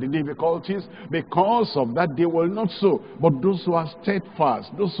dangers and the difficulties, because of that they will not sow. But those who are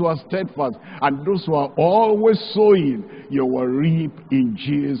steadfast, and those who are always sowing, you will reap in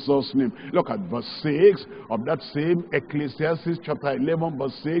Jesus' name. Look at verse 6 of that same Ecclesiastes chapter 11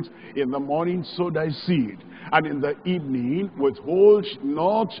 verse 6. In the morning sow thy seed, and in the evening withhold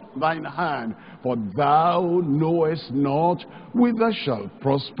not thine hand, for thou knowest not whither shall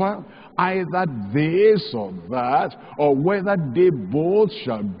prosper either this or that, or whether they both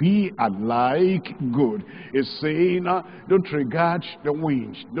shall be alike good. It's saying, don't regard the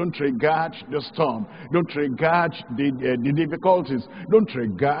wind, don't regard the storm, don't regard the difficulties, don't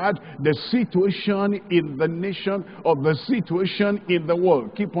regard the situation in the nation or the situation in the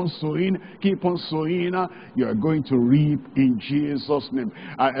world. Keep on sowing, you are going to reap in Jesus' name.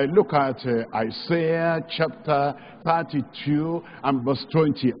 Look at Isaiah chapter 32 and verse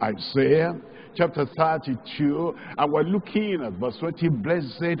 20. Isaiah chapter 32, and we're looking at verse 20.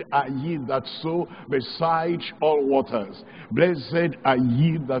 Blessed are ye that sow beside all waters. Blessed are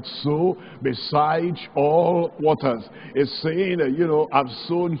ye that sow beside all waters. It's saying, I've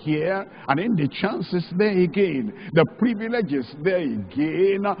sown here, and then the chance is there again. The privilege is there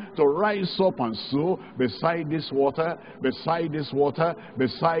again to rise up and sow beside this water, beside this water,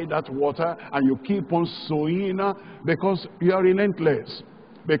 beside that water, and you keep on sowing because you are relentless,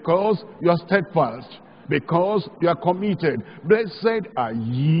 because you are steadfast, because you are committed. Blessed are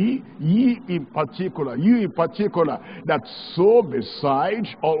ye in particular, you in particular, that sow beside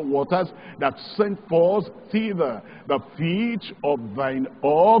all waters, that send forth thither the feet of thine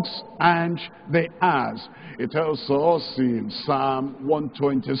ox and the ass. It tells us in Psalm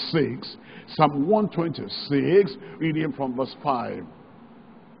 126, Psalm 126, reading from verse 5.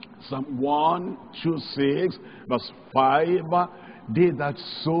 Psalm 126, verse 5, they that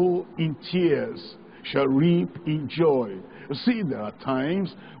sow in tears shall reap in joy. You see, there are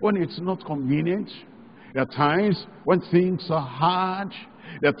times when it's not convenient. There are times when things are hard.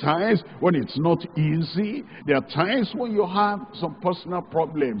 There are times when it's not easy. There are times when you have some personal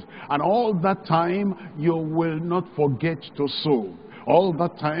problems. And all that time, you will not forget to sow. All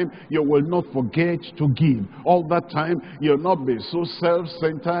that time, you will not forget to give. All that time, you'll not be so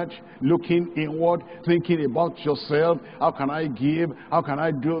self-centered, looking inward, thinking about yourself. How can I give? How can I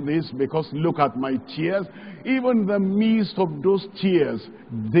do this? Because look at my tears. Even in the midst of those tears,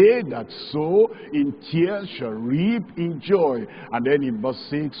 they that sow in tears shall reap in joy. And then in verse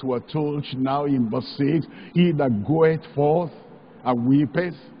 6, we're told now in verse 6, he that goeth forth and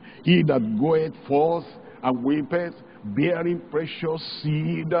weepeth, he that goeth forth and weepeth, bearing precious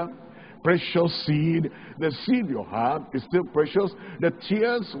seed. The seed you have is still precious. The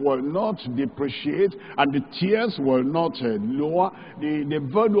tears will not depreciate, and the tears will not lower the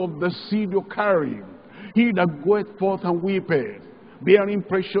value of the seed you carry. He that goeth forth and weepeth, bearing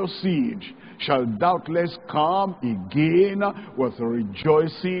precious seed, shall doubtless come again with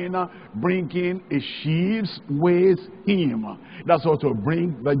rejoicing, bringing a sheaves with him. That's what will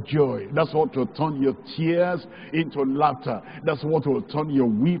bring the joy. That's what will turn your tears into laughter. That's what will turn your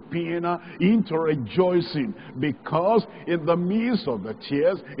weeping into rejoicing. Because in the midst of the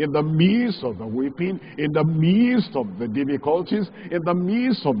tears, in the midst of the weeping, in the midst of the difficulties, in the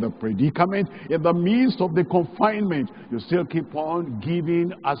midst of the predicament, in the midst of the confinement, you still keep on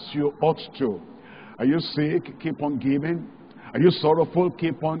giving as you ought to. Are you sick? Keep on giving. Are you sorrowful?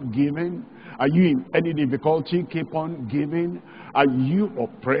 Keep on giving. Are you in any difficulty? Keep on giving. Are you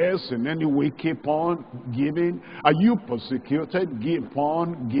oppressed in any way? Keep on giving. Are you persecuted? Keep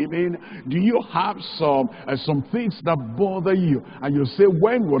on giving. Do you have some things that bother you? And you say,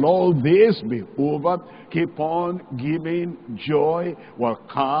 when will all this be over? Keep on giving. Joy will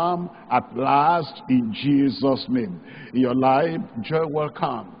come at last in Jesus' name. In your life, joy will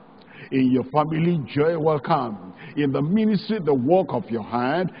come. In your family, joy will come. In the ministry, the work of your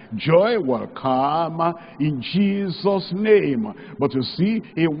hand, joy will come in Jesus' name. But you see,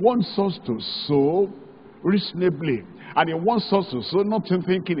 he wants us to sow reasonably. And he wants us to sow, not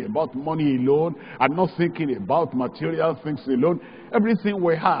thinking about money alone, and not thinking about material things alone. Everything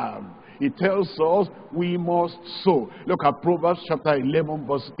we have, he tells us we must sow. Look at Proverbs chapter 11,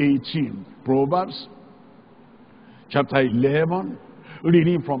 verse 18. Proverbs chapter 11,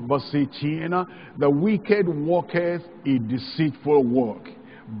 reading from verse 18, the wicked worketh a deceitful work,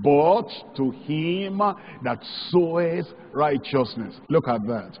 but to him that soweth righteousness. Look at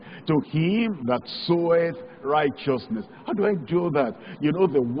that. To him that soweth righteousness. How do I do that? You know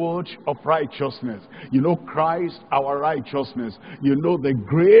the word of righteousness. You know Christ, our righteousness. You know the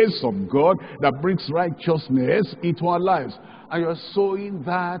grace of God that brings righteousness into our lives. And you're sowing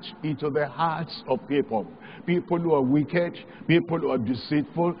that into the hearts of people. People who are wicked, people who are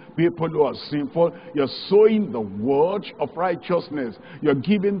deceitful, people who are sinful. You're sowing the word of righteousness. You're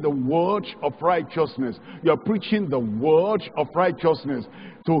giving the word of righteousness. You're preaching the word of righteousness.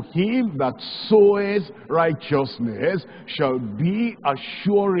 To him that soweth righteousness shall be a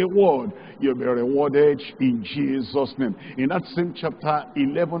sure reward. You'll be rewarded in Jesus' name. In that same chapter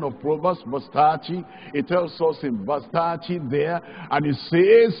 11 of Proverbs, verse 30, it tells us in verse 30 there, and it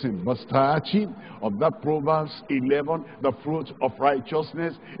says in verse 30 of that Proverbs 11, the fruit of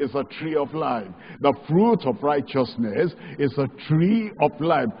righteousness is a tree of life. The fruit of righteousness is a tree of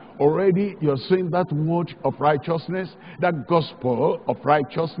life. Already you're saying that word of righteousness, that gospel of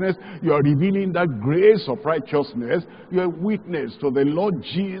righteousness. You are revealing that grace of righteousness. You are a witness to the Lord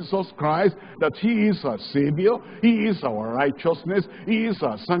Jesus Christ that he is our Savior, he is our righteousness, he is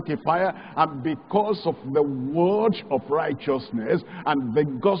our sanctifier. And because of the word of righteousness and the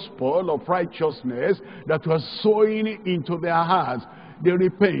gospel of righteousness that was sowing into their hearts, they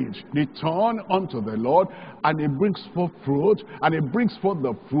repent, they turn unto the Lord, and it brings forth fruit, and it brings forth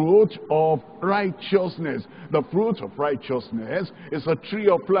the fruit of righteousness. The fruit of righteousness is a tree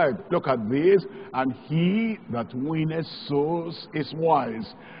of life. Look at this. And he that winneth souls is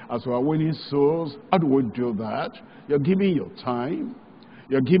wise. As we are winning souls, how do we do that? You're giving your time.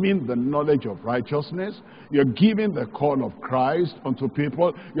 You're giving the knowledge of righteousness. You're giving the call of Christ unto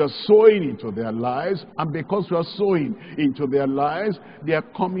people. You're sowing into their lives. And because you are sowing into their lives, they are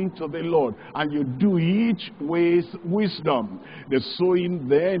coming to the Lord. And you do it with wisdom. The sowing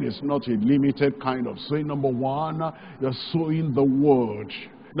then is not a limited kind of sowing. Number one, you're sowing the word.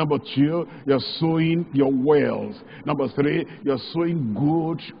 Number two, you're sowing your wells. Number three, you're sowing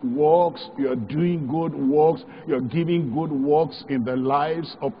good works. You're doing good works. You're giving good works in the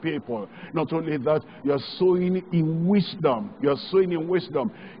lives of people. Not only that, you're sowing in wisdom. You're sowing in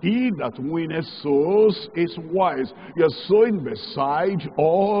wisdom. He that winneth souls is wise. You're sowing beside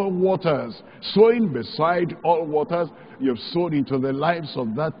all waters. Sowing beside all waters. You've sowed into the lives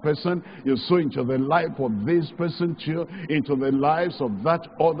of that person. You've sowed into the life of this person too. Into the lives of that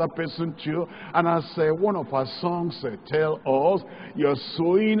other person too. And as one of our songs tell us, you're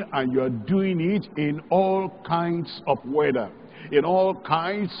sowing and you're doing it in all kinds of weather. In all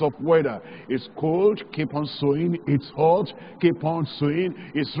kinds of weather. It's cold, keep on sowing. It's hot, keep on sowing.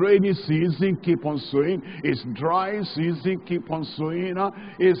 It's rainy season, keep on sowing. It's dry season, keep on sowing.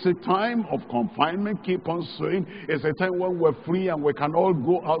 It's a time of confinement, keep on sowing. It's a time when we're free and we can all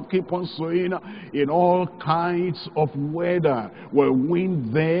go out, keep on sowing. In all kinds of weather, we'll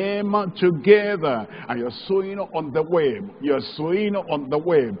win them together. And you're sowing on the web. You're sowing on the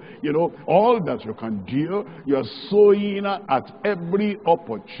web. You know, all that you can do, you're sowing at every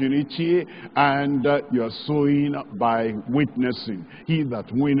opportunity, and you are sowing by witnessing. He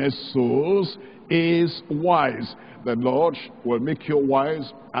that winneth souls is wise. The Lord will make you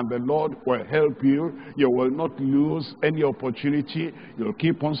wise, and the Lord will help you. You will not lose any opportunity. You'll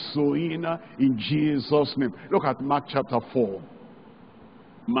keep on sowing in Jesus' name. Look at Mark chapter 4.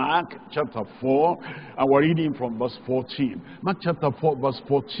 Mark chapter 4, and we're reading from verse 14. Mark chapter 4, verse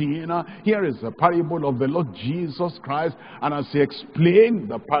 14. Here is the parable of the Lord Jesus Christ, and as he explained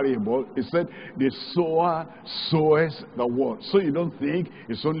the parable, he said, the sower soweth the word. So you don't think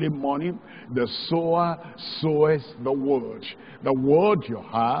it's only money. The sower soweth the word. The word you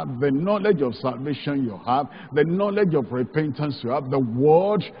have, the knowledge of salvation you have, the knowledge of repentance you have, the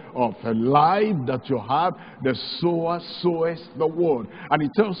word of a life that you have, the sower soweth the word. And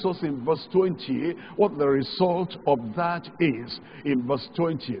it tells us in verse 20 what the result of that is. In verse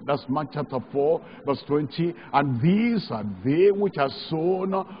 20, that's Mark chapter 4, verse 20, and these are they which are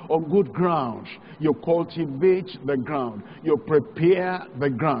sown on good ground. You cultivate the ground, you prepare the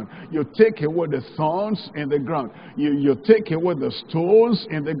ground, you take away the thorns in the ground, you take away the stones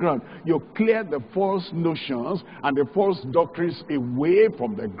in the ground, you clear the false notions and the false doctrines away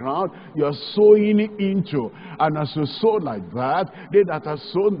from the ground. You are sowing into, and as you sow like that, they that are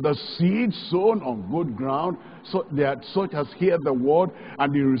sown, the seed sown on good ground, so they are such as hear the word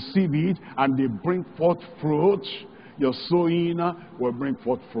and they receive it and they bring forth fruit. Your sowing will bring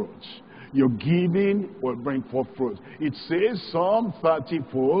forth fruit. Your giving will bring forth fruit. It says some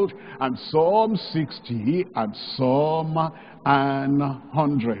 30-fold, and some 60, and some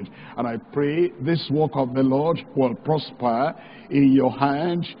 100. And I pray this work of the Lord will prosper in your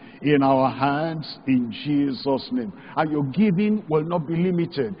hands, in our hands, in Jesus' name. And your giving will not be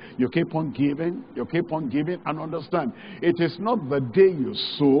limited. You keep on giving, and understand, it is not the day you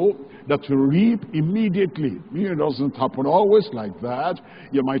sow that you reap immediately. It doesn't happen always like that.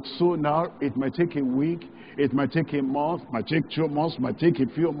 You might sow now, it might take a week, it might take a month, might take 2 months, might take a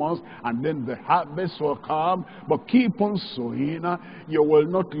few months, and then the harvest will come. But keep on sowing. You will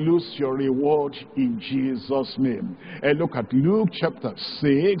not lose your reward in Jesus' name. And look at Luke chapter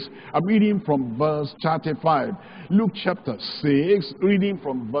 6. I'm reading from verse 35. Luke chapter 6, reading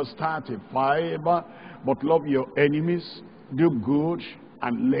from verse 35. But love your enemies, do good,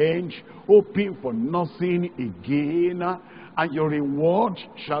 and lend, hoping for nothing again, and your reward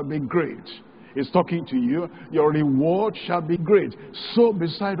shall be great. He's talking to you. Your reward shall be great. So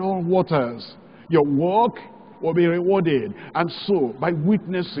beside all waters, your work will be rewarded. And so, by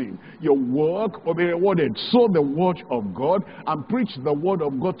witnessing, your work will be rewarded. Sow the word of God and preach the word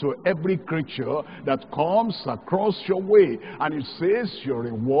of God to every creature that comes across your way. And it says, your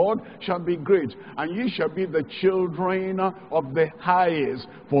reward shall be great, and ye shall be the children of the highest,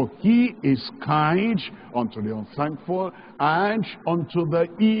 for he is kind unto the unthankful and unto the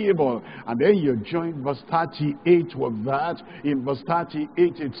evil. And then you join verse 38 with that. In verse 38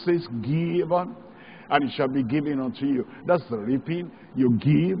 it says, give, and it shall be given unto you. That's the reaping. You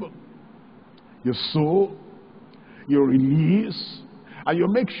give, you sow, you release, and you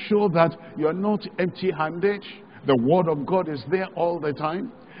make sure that you are not empty-handed. The word of God is there all the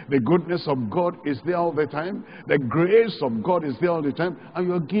time. The goodness of God is there all the time. The grace of God is there all the time. And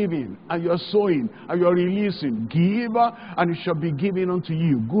you're giving, and you're sowing, and you're releasing. Give, and it shall be given unto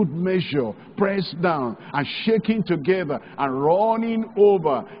you. Good measure, pressed down, and shaking together, and running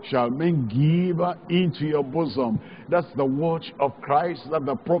over, shall men give into your bosom. That's the word of Christ. That's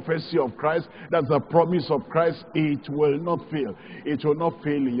the prophecy of Christ. That's the promise of Christ. It will not fail. It will not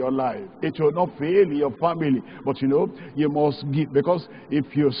fail in your life. It will not fail in your family. But you know, you must give, because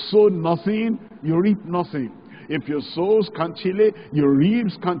if you sow nothing, you reap nothing. If you sow scantily, you reap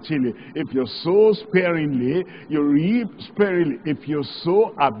scantily. If you sow sparingly, you reap sparingly. If you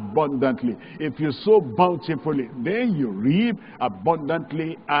sow abundantly, if you sow bountifully, then you reap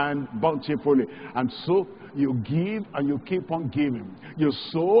abundantly and bountifully. And so you give and you keep on giving. You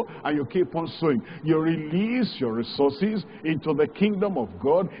sow and you keep on sowing. You release your resources into the kingdom of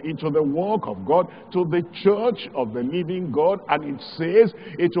God, into the work of God, to the church of the living God. And it says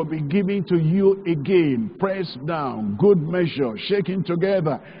it will be given to you again. Pressed down, good measure, shaking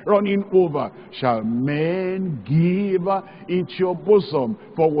together, running over, shall men give into your bosom.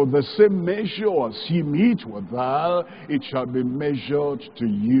 For with the same measure as ye meet withal, it shall be measured to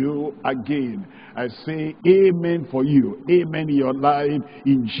you again. I say amen for you. Amen in your life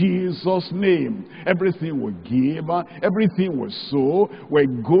in Jesus' name. Everything we give, everything we sow, we're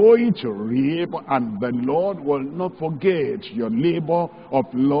going to reap, and the Lord will not forget your labor of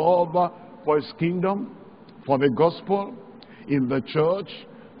love for his kingdom, for the gospel, in the church,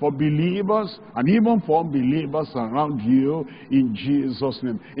 for believers and even for unbelievers around you in Jesus'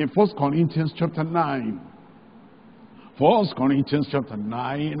 name. In 1 Corinthians chapter 9, 1 Corinthians chapter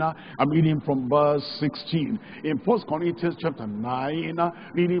 9, I'm reading from verse 16. In 1 Corinthians chapter 9,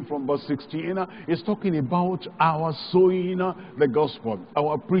 reading from verse 16, it's talking about our sowing the gospel,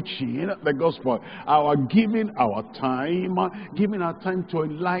 our preaching the gospel, our giving our time to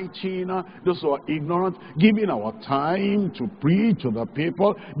enlighten those who are ignorant, giving our time to preach to the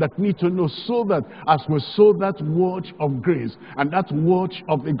people that need to know, so that as we sow that word of grace and that word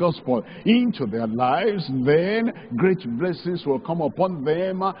of the gospel into their lives, then great blessings will come upon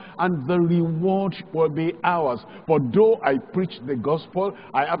them and the reward will be ours. For though I preach the gospel,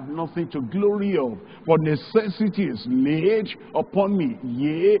 I have nothing to glory of, for necessity is laid upon me.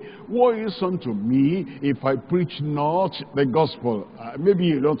 Yea, woe is unto me if I preach not the gospel. Maybe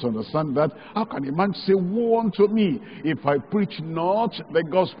you don't understand that. How can a man say, woe unto me if I preach not the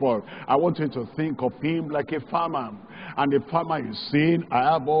gospel? I want you to think of him like a farmer. And the farmer is saying,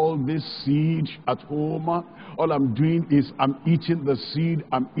 I have all this seed at home. All I'm doing is I'm eating the seed,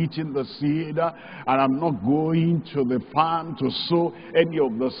 and I'm not going to the farm to sow any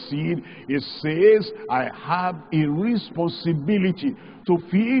of the seed. It says, I have a responsibility to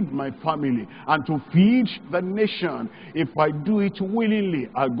feed my family and to feed the nation. If I do it willingly,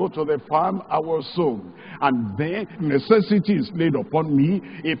 I'll go to the farm, I will sow. And then necessity is laid upon me.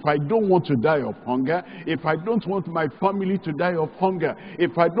 If I don't want to die of hunger, if I don't want my family to die of hunger,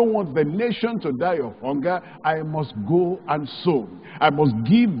 if I don't want the nation to die of hunger, I must go and sow. I must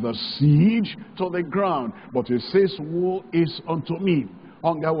give the seed to the ground. But it says, woe is unto me.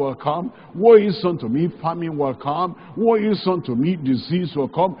 Hunger will come. Woe is unto me. Famine will come. Woe is unto me. Disease will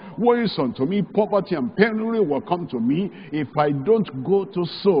come. Woe is unto me. Poverty and penury will come to me if I don't go to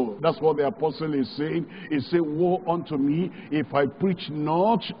sow. That's what the apostle is saying. He said, woe unto me if I preach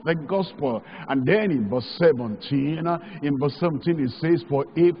not the gospel. And then in verse 17, it says, for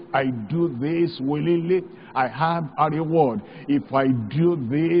if I do this willingly, I have a reward. If I do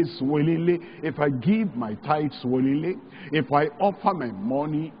this willingly, if I give my tithes willingly, if I offer my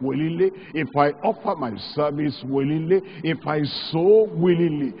money willingly, if I offer my service willingly, if I sow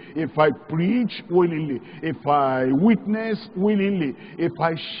willingly, if I preach willingly, if I witness willingly, if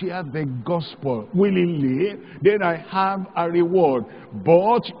I share the gospel willingly, then I have a reward.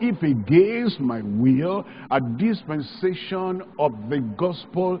 But if against my will, a dispensation of the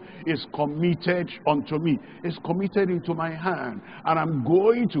gospel is committed unto me, is committed into my hand, and I'm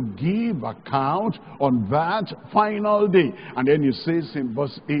going to give account on that final day. And then he says in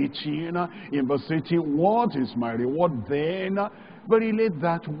verse 18, what is my reward then? Verily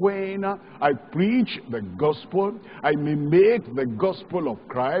that when I preach the gospel, I may make the gospel of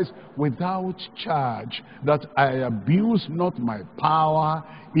Christ without charge, that I abuse not my power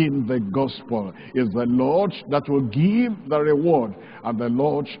in the gospel. It's the Lord that will give the reward, and the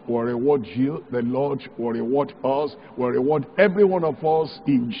Lord will reward you, the Lord will reward us, will reward every one of us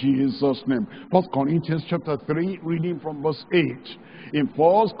in Jesus' name. 1 Corinthians chapter 3, reading from verse 8. In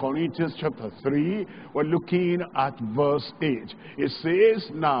 1 Corinthians chapter 3, we're looking at verse 8. It says,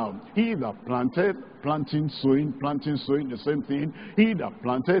 now, he that planted, planting, sowing, the same thing. He that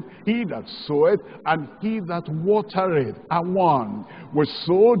planted, he that soweth, and he that watereth are one. We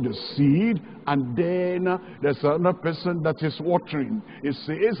sow the seed, and then there's another person that is watering. It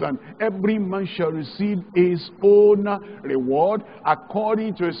says, and every man shall receive his own reward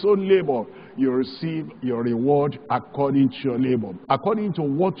according to his own labor. You receive your reward according to your labor, according to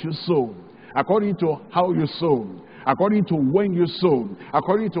what you sow, according to how you sow, according to when you sow,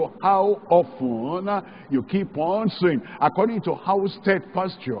 according to how often you keep on sowing, according to how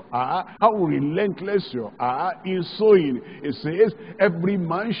steadfast you are, how relentless you are in sowing. It says, every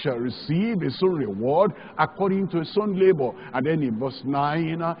man shall receive his own reward according to his own labor. And then in verse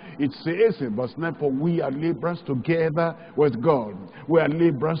 9, it says in verse 9, for we are laborers together with God. We are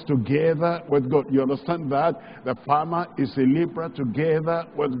laborers together with God. You understand that? The farmer is a laborer together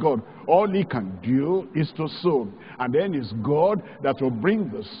with God. All he can do is to sow. And then it's God that will bring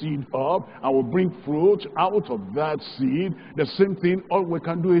the seed up and will bring fruit out of that seed. The same thing, all we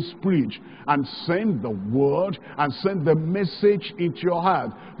can do is preach and send the word and send the message into your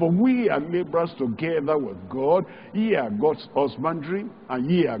heart. For we are laborers together with God. Ye are God's husbandry and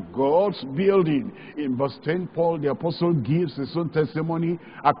ye are God's building. In verse 10, Paul the apostle gives his own testimony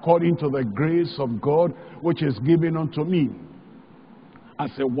according to the grace of God which is given unto me.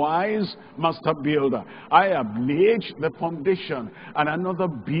 as a wise master builder. I have laid the foundation, and another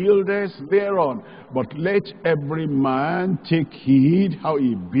buildeth thereon. But let every man take heed how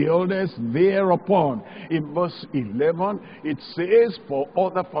he buildeth thereupon. In verse 11, it says, for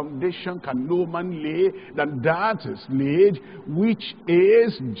other foundation can no man lay than that is laid, which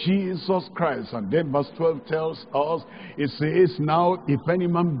is Jesus Christ. And then verse 12 tells us, it says, now if any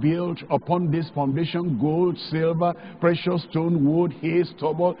man build upon this foundation gold, silver, precious stone, wood, hay,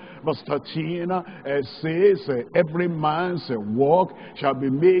 stubble. Verse 13 says, every man's work shall be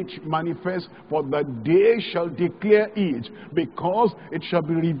made manifest, for the day shall declare it, because it shall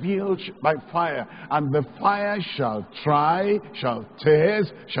be revealed by fire. And the fire shall try, shall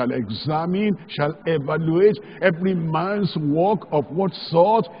test, shall examine, shall evaluate every man's work of what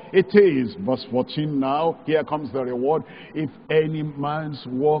sort it is. Verse 14 now, here comes the reward. If any man's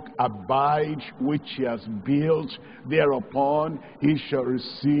work abide which he has built, thereupon he shall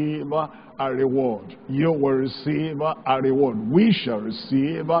receive a reward. You will receive a reward. We shall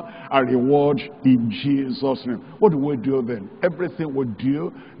receive a reward in Jesus' name. What do we do then? Everything we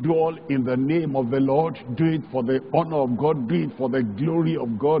do all in the name of the Lord. Do it for the honor of God. Do it for the glory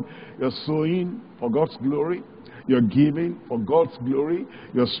of God. You're sowing for God's glory. You're giving for God's glory.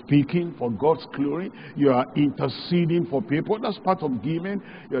 You're speaking for God's glory. You are interceding for people. That's part of giving.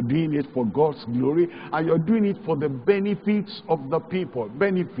 You're doing it for God's glory. And you're doing it for the benefits of the people.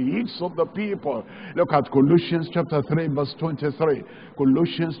 Benefits of the people. Look at Colossians chapter 3 verse 23.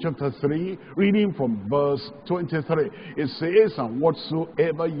 Colossians chapter 3, reading from verse 23. It says, and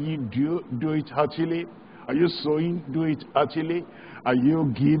whatsoever ye do, do it heartily. Are you sowing? Do it heartily. Are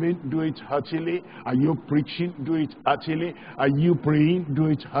you giving? Do it heartily. Are you preaching? Do it heartily. Are you praying? Do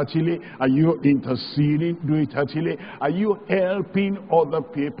it heartily. Are you interceding? Do it heartily. Are you helping other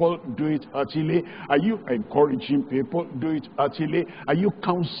people? Do it heartily. Are you encouraging people? Do it heartily. Are you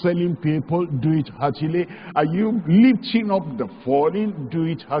counseling people? Do it heartily. Are you lifting up the fallen? Do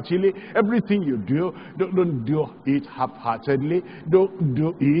it heartily. Everything you do, don't do it half-heartedly. Don't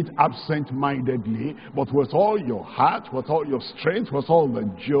do it absent-mindedly, but with all your heart, with all your strength, with all the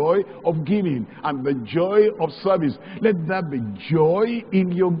joy of giving and the joy of service. Let there be joy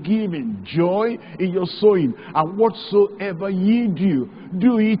in your giving, joy in your sowing. And whatsoever ye do,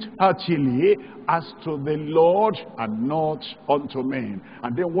 do it heartily as to the Lord and not unto men.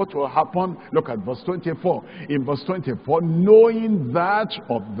 And then what will happen? Look at verse 24. In verse 24, knowing that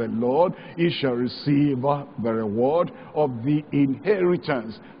of the Lord ye shall receive the reward of the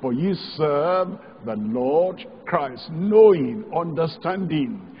inheritance, for ye serve the Lord Christ. Knowing,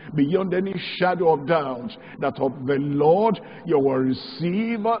 understanding, beyond any shadow of doubt, that of the Lord you will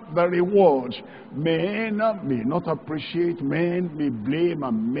receive the reward. Men may not appreciate, men may blame,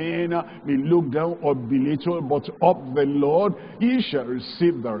 and men may look down or belittle, but of the Lord ye shall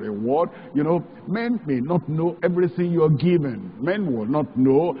receive the reward. You know, men may not know everything you are given. Men will not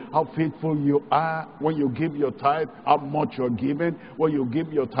know how faithful you are when you give your tithe, how much you are giving. When you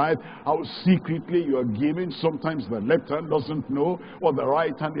give your tithe, how secretly you are giving. Sometimes the left hand doesn't know what the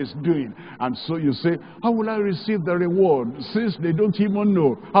right hand is doing. And so you say, how will I receive the reward? Since they don't even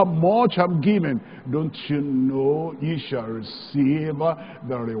know how much I'm giving. Don't you know ye shall receive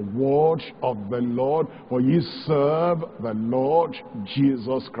the reward of the Lord, for ye serve the Lord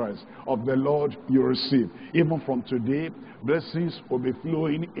Jesus Christ. Of the Lord you receive. Even from today, blessings will be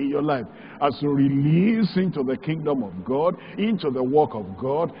flowing in your life. As you release into the kingdom of God, into the work of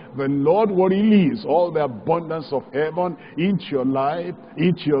God, the Lord will release all the abundance of heaven into your life,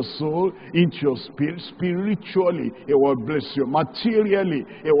 into your soul, into your spirit. Spiritually, it will bless you. Materially,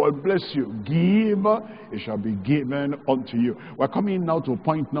 it will bless you. Give, it shall be given unto you. We're coming now to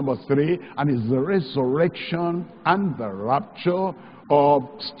point number 3, and it's the resurrection and the rapture of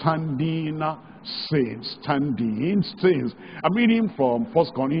standing saints. Standing saints. I'm reading from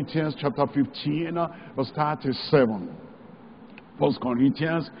 1 Corinthians chapter 15, verse 37. 1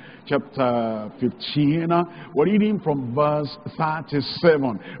 Corinthians chapter 15, we're reading from verse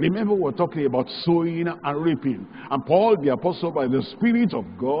 37. Remember, we're talking about sowing and reaping. And Paul, the apostle, by the Spirit of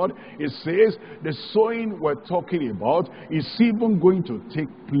God, it says the sowing we're talking about is even going to take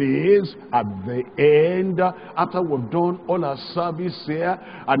place at the end, after we've done all our service here.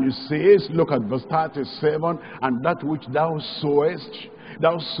 And it says, look at verse 37, and that which thou sowest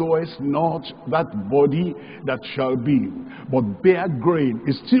not that body that shall be, but bear grain.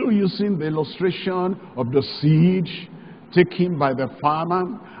 It's still using the illustration of the seed taken by the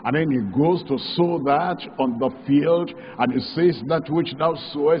farmer, and then he goes to sow that on the field, and it says, that which thou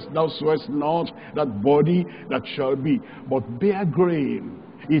sowest not that body that shall be, but bear grain.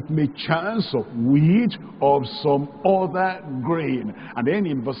 It may chance of wheat of some other grain. And then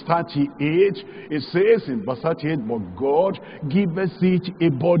in verse 38, it says in verse 38, but God giveth it a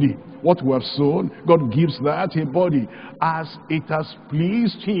body. What we have sown, God gives that a body, as it has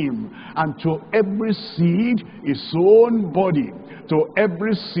pleased him. And to every seed his own body. To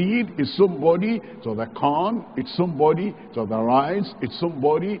every seed his own body. To the corn, its own body. To the rice, its own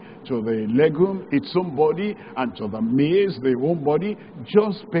body. To the legume, its own body. And to the maize, their own body.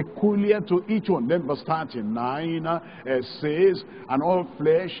 Just peculiar to each one. Then verse 39 says, and all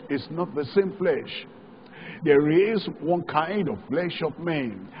flesh is not the same flesh. There is one kind of flesh of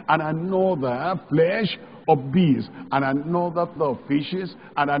men, and another flesh of beasts, and another of fishes,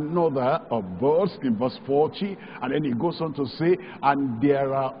 and another of birds, in verse 40. And then he goes on to say, and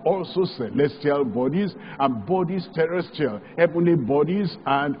there are also celestial bodies, and bodies terrestrial, heavenly bodies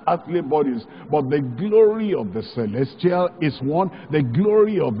and earthly bodies. But the glory of the celestial is one, the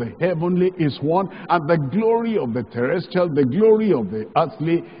glory of the heavenly is one, and the glory of the terrestrial, the glory of the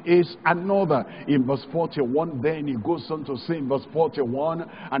earthly is another. In verse 41, then he goes on to say in verse 41,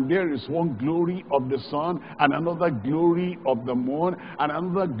 and there is one glory of the sun, and another glory of the moon, and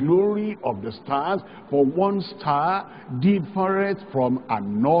another glory of the stars. For one star differeth from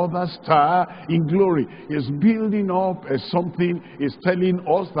another star in glory. He's building up something. He's telling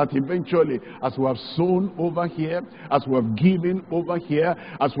us that eventually, as we have sown over here, as we have given over here,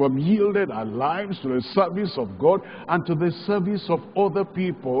 as we have yielded our lives to the service of God and to the service of other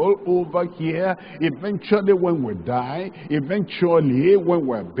people over here, eventually when we die, eventually when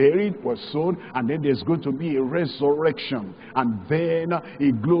we're buried, we're sown, and then there's going to be a resurrection, and then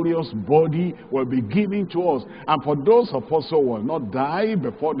a glorious body will be given to us. And for those of us who will not die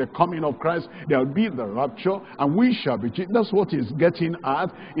before the coming of Christ, there will be the rapture, and we shall be changed. That's what he's getting at.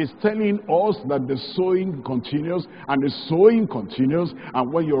 He's telling us that the sowing continues, and the sowing continues,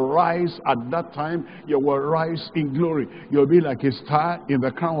 and when you rise at that time, you will rise in glory. You'll be like a star in the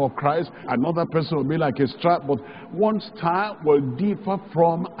crown of Christ. Another person will be like a star, but one star will differ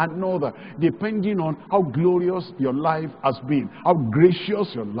from another, depending on how glorious your life has been, how gracious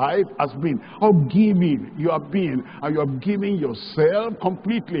your life has been, how giving you have been, and you have given yourself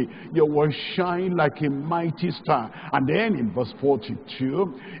completely. You will shine like a mighty star. And then in verse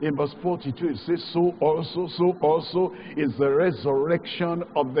 42, it says, so also is the resurrection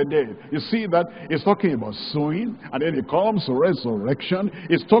of the dead. You see that it's talking about sowing, and then it comes to resurrection.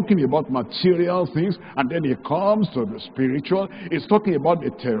 It's talking about material things, and then it comes to the spiritual. It's talking about the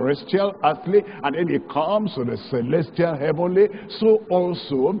terrestrial, earthly, and then it comes to the celestial, heavenly. So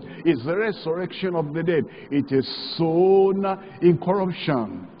also is the resurrection of the dead. It is sown in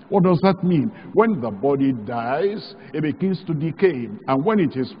corruption. What does that mean? When the body dies, it begins to decay. And when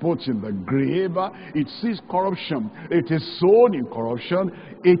it is put in the grave, it sees corruption. It is sown in corruption.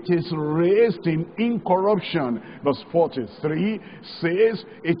 It is raised in incorruption. Verse 43 says,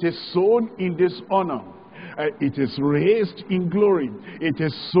 it is sown in dishonor. It is raised in glory. It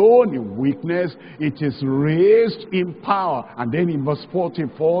is sown in weakness. It is raised in power. And then in verse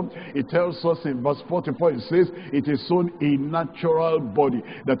 44, it tells us in verse 44, it says, it is sown a natural body.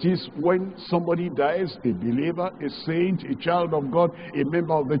 That is, when somebody dies, a believer, a saint, a child of God, a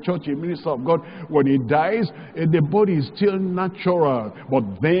member of the church, a minister of God, when he dies, the body is still natural.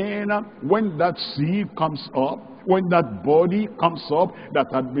 But then, when that seed comes up, when that body comes up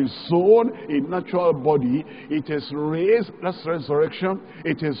that had been sown a natural body, it is raised, that's resurrection,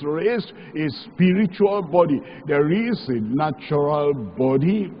 it is raised a spiritual body. There is a natural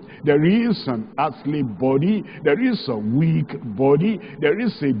body, there is an earthly body, there is a weak body, there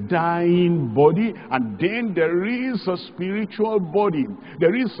is a dying body, and then there is a spiritual body,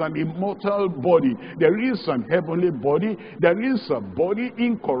 there is an immortal body, there is an heavenly body, there is a body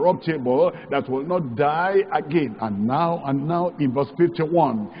incorruptible that will not die again. And now in verse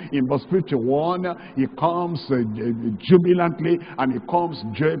 51, he comes jubilantly, and he comes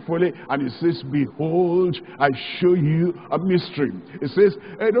joyfully, and he says, behold, I show you a mystery. It says,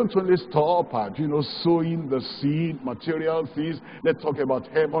 hey, don't only stop at, sowing the seed, material things. Let's talk about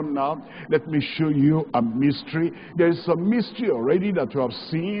heaven now. Let me show you a mystery. There is a mystery already that you have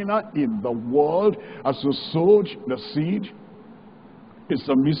seen in the world as you sowed the seed. It's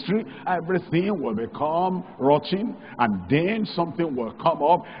a mystery. Everything will become rotten, and then something will come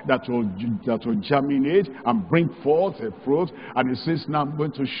up that will germinate and bring forth a fruit. And it says, now I'm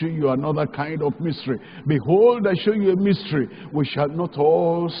going to show you another kind of mystery. Behold, I show you a mystery. We shall not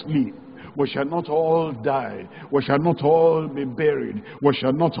all sleep. We shall not all die. We shall not all be buried. We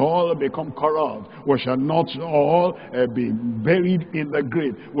shall not all become corrupt. We shall not all be buried in the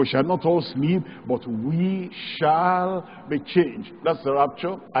grave. We shall not all sleep, but we shall be changed. That's the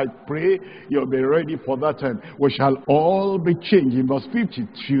rapture. I pray you'll be ready for that time. We shall all be changed. In verse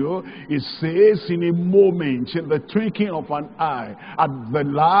 52, it says, in a moment, in the twinkling of an eye, at the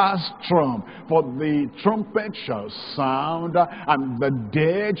last trump, for the trumpet shall sound, and the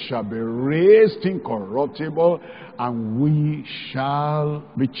dead shall be raised incorruptible, and we shall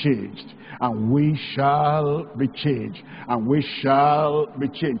be changed. And we shall be changed. And we shall be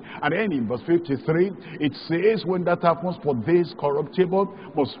changed. And then in verse 53, it says, when that happens, for this corruptible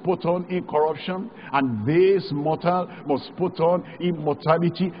must put on incorruption, and this mortal must put on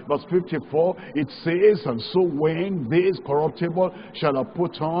immortality. Verse 54, it says, and so when this corruptible shall have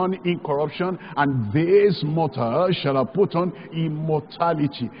put on incorruption, and this mortal shall have put on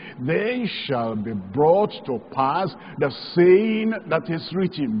immortality, then shall be brought to pass the saying that is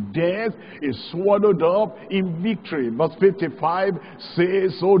written, death is swallowed up in victory. Verse 55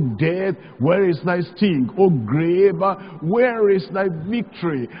 says, O death, where is thy sting? O grave, where is thy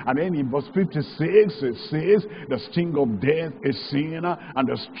victory? And then in verse 56 it says, the sting of death is sin, and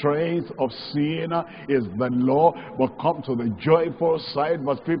the strength of sin is the law. But come to the joyful side,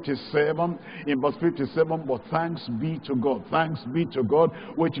 verse 57. In verse 57, but thanks be to God, thanks be to God,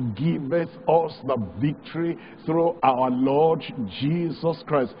 which giveth us the victory through our Lord Jesus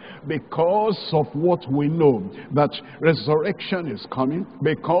Christ. Because of what we know, that resurrection is coming,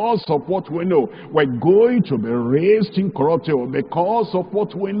 because of what we know, we're going to be raised incorruptible, because of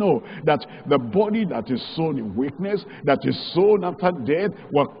what we know, that the body that is sown in weakness, that is sown after death,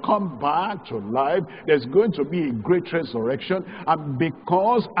 will come back to life. There's going to be a great resurrection, and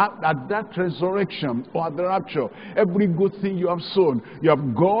because at that resurrection, or at the rapture, every good thing you have sown, you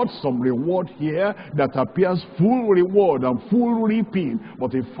have got some reward here that appears full reward and full reaping,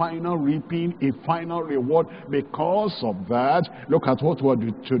 but a final reaping, a final reward. Because of that, look at what we're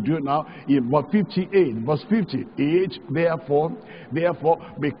to do now in verse 58. Verse 58, therefore,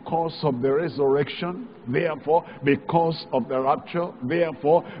 because of the resurrection, therefore, because of the rapture,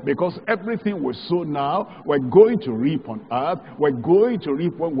 therefore, because everything we sow now, we're going to reap on earth, we're going to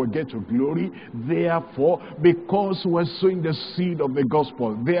reap when we get to glory. Therefore, because we're sowing the seed of the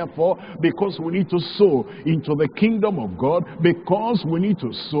gospel, therefore, because we need to sow into the kingdom of God, because we need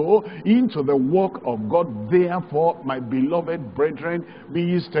to sow into the work of God, therefore, my beloved brethren, be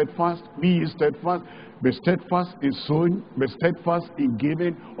ye steadfast, be ye steadfast. Be steadfast in sowing, be steadfast in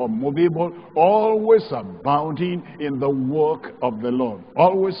giving, unmovable, always abounding in the work of the Lord.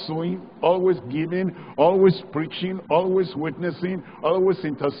 Always sowing, always giving, always preaching, always witnessing, always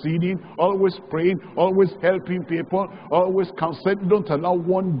interceding, always praying, always helping people, always counseling. Don't allow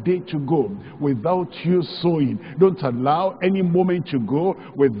one day to go without you sowing. Don't allow any moment to go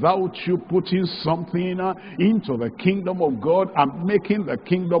without you putting something into the kingdom of God and making the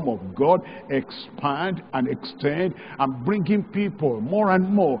kingdom of God expand and extend and bringing people more and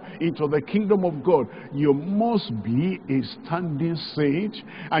more into the kingdom of God. You must be a standing saint,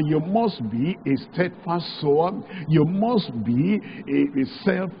 and you must be a steadfast sower. You must be a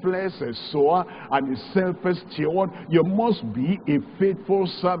selfless sower and a selfless steward. You must be a faithful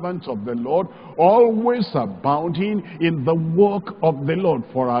servant of the Lord, always abounding in the work of the Lord.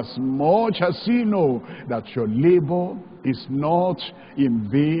 For as much as you know that your labor is not in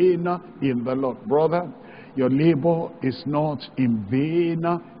vain in the Lord. Brother, your labor is not in vain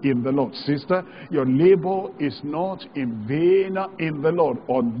in the Lord. Sister, your labor is not in vain in the Lord.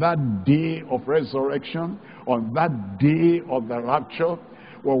 On that day of resurrection, on that day of the rapture,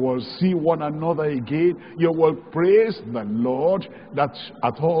 we will see one another again. You will praise the Lord, that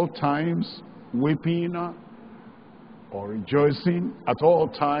at all times, weeping or rejoicing, at all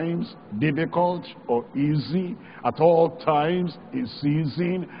times difficult or easy, at all times in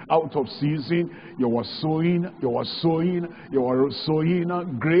season, out of season, you are sowing,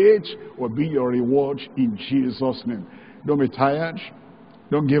 great will be your reward in Jesus' name. Don't be tired,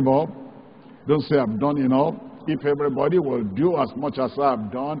 don't give up, don't say I've done enough. If everybody will do as much as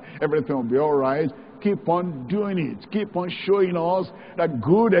I've done, everything will be all right. Keep on doing it. Keep on showing us that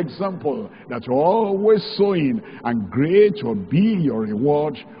good example, that you're always sowing, and great will be your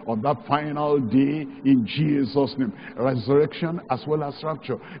reward on that final day in Jesus' name. Resurrection as well as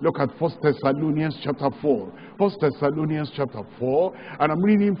rapture. Look at 1 Thessalonians chapter 4. 1 Thessalonians chapter 4, and I'm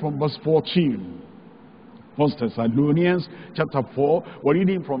reading from verse 14. 1 Thessalonians chapter 4, we're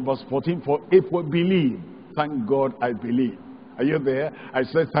reading from verse 14. For if we believe, thank God I believe. Are you there? I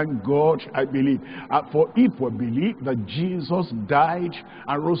said, thank God I believe. For if we believe that Jesus died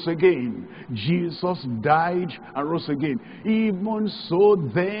and rose again, Jesus died and rose again, even so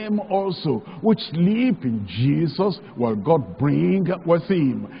them also which sleep in Jesus will God bring with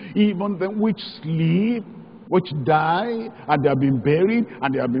him. Even them which sleep, which die, and they have been buried,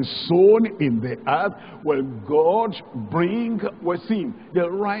 and they have been sown in the earth, will God bring with him. They'll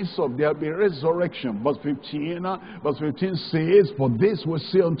rise up, there'll be resurrection. Verse 15 says, for this will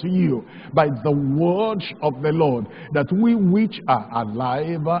say unto you, by the word of the Lord, that we which are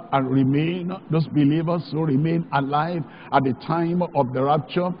alive and remain, those believers who remain alive at the time of the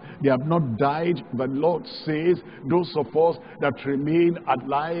rapture, they have not died. The Lord says, those of us that remain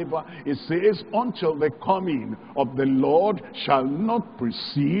alive, it says, until the coming of the Lord shall not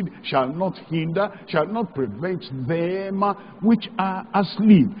precede, shall not hinder, shall not prevent them which are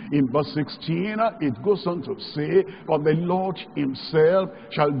asleep. In verse 16, it goes on to say, for the Lord himself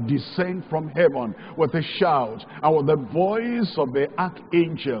shall descend from heaven with a shout, and with the voice of the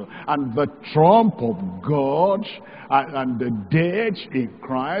archangel, and the trump of God, and the dead in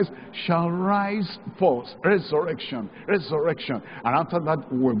Christ shall rise forth. Resurrection. And after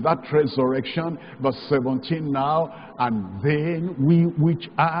that, with that resurrection, verse 17 now, and then we which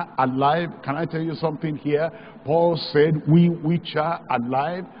are alive. Can I tell you something here? Paul said, we which are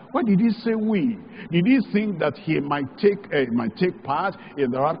alive. Why did he say we? Did he think that he might take part in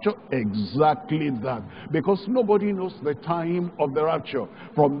the rapture? Exactly that. Because nobody knows the time of the rapture.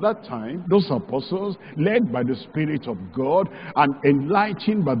 From that time, those apostles, led by the Spirit of God and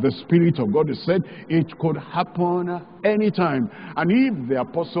enlightened by the Spirit of God, they said it could happen anytime. And if the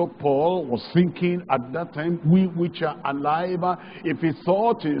apostle Paul was thinking at that time, we which are alive, if he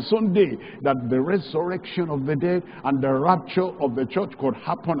thought in his own day that the resurrection of the dead and the rapture of the church could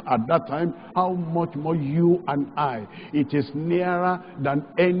happen at that time, how much more you and I? It is nearer than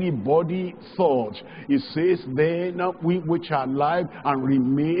anybody thought. It says, then we which are alive and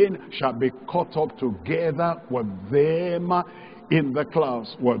remain shall be caught up together with them in the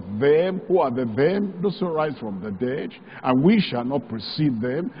clouds. With them, who are the them? Those who rise from the dead, and we shall not precede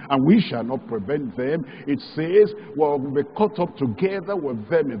them, and we shall not prevent them. It says, well, we'll be caught up together with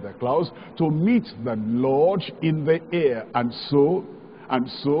them in the clouds to meet the Lord in the air, and so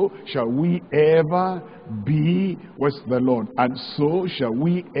shall we ever be with the Lord. And so shall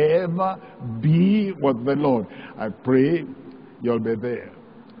we ever be with the Lord. I pray you'll be there.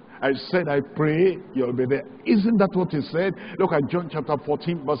 I said, I pray you'll be there. Isn't that what he said? Look at John chapter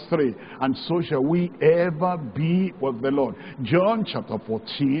 14 verse 3. And so shall we ever be with the Lord. John chapter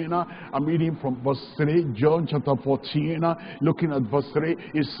 14, I'm reading from verse 3. John chapter 14, looking at verse 3.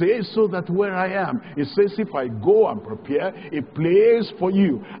 It says, so that where I am, it says, if I go and prepare a place for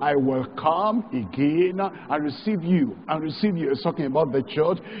you, I will come again and receive you. And receive you. It's talking about the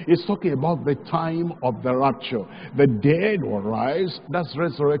church. It's talking about the time of the rapture. The dead will rise. That's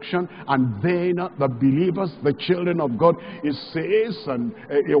resurrection. And then the believers, the children of God, it says, and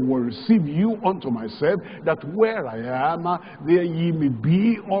it will receive you unto myself, that where I am, there ye may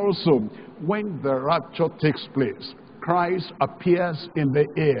be also. When the rapture takes place, Christ appears in the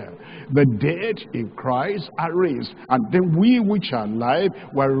air. The dead in Christ are raised. And then we which are alive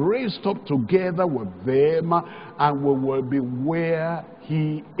were raised up together with them, and we will be where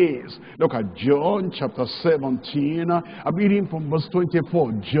he is. Look at John chapter 17. I'm reading from verse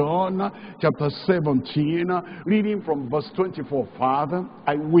 24. John chapter 17, reading from verse 24. Father,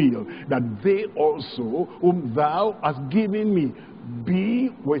 I will that they also whom thou hast given me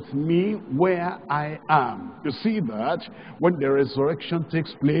be with me where I am. You see that when the resurrection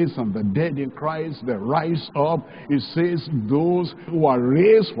takes place and the dead in Christ, they rise up, it says those who are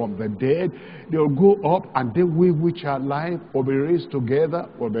raised from the dead, they'll go up, and they we which are alive will be raised together,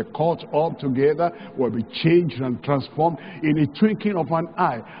 will be caught up together, will be changed and transformed in a twinkling of an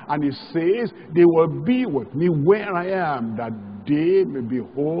eye. And it says they will be with me where I am, that they may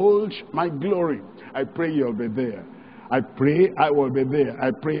behold my glory. I pray you'll be there. I pray I will be there.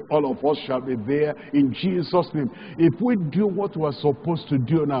 I pray all of us shall be there in Jesus' name. If we do what we're supposed to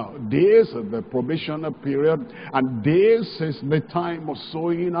do now, this is the probationary period, and this is the time of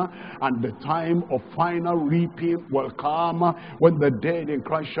sowing, and the time of final reaping will come when the dead in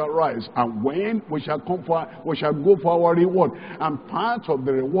Christ shall rise, and when we shall go for our reward. And part of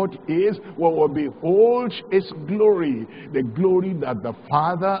the reward is we will behold his glory, the glory that the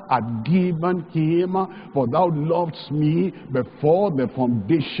Father had given him, for thou lovest me before the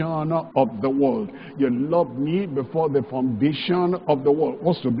foundation of the world. You loved me before the foundation of the world.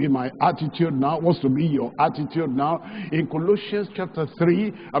 What's to be my attitude now? What's to be your attitude now? In Colossians chapter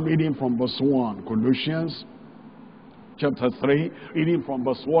 3, I'm reading from verse 1. Colossians chapter 3, reading from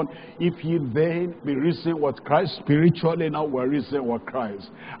verse 1. If ye then be risen with Christ, spiritually now we're risen with Christ.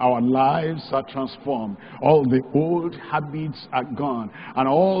 Our lives are transformed. All the old habits are gone. And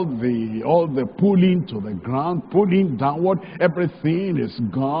all the pulling to the ground, pulling downward, everything is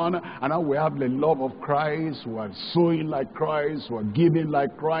gone. And now we have the love of Christ. We're sowing like Christ. We're giving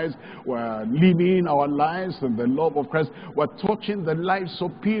like Christ. We're living our lives in the love of Christ. We're touching the lives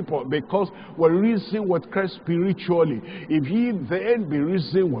of people because we're risen with Christ spiritually. If ye then be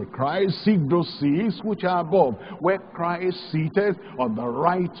risen with Christ, seek those things which are above, where Christ seated on the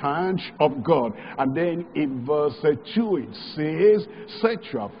right hand of God. And then in verse 2 it says, set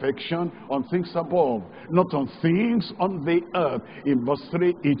your affection on things above, not on things on the earth. In verse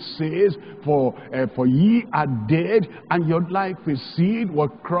 3 it says, for ye are dead, and your life is hid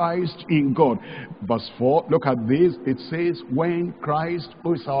with Christ in God. Verse 4, look at this. It says, when Christ,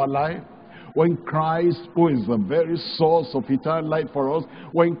 who is our life, when Christ, who is the very source of eternal life for us,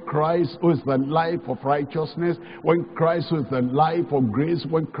 when Christ, who is the life of righteousness, when Christ, who is the life of grace,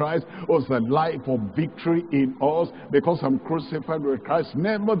 when Christ, who is the life of victory in us, because I'm crucified with Christ,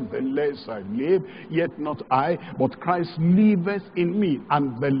 nevertheless I live, yet not I, but Christ liveth in me.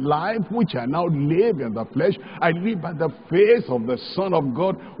 And the life which I now live in the flesh, I live by the faith of the Son of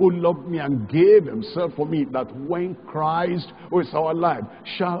God, who loved me and gave himself for me, that when Christ, who is our life,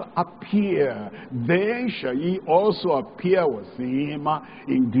 shall appear, then shall ye also appear with him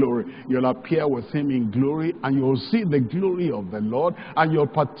in glory. You'll appear with him in glory, and you'll see the glory of the Lord, and you'll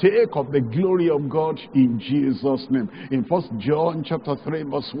partake of the glory of God in Jesus' name. In 1 John chapter 3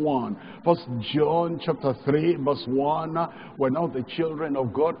 verse 1, 1 John chapter 3 verse 1, we're now the children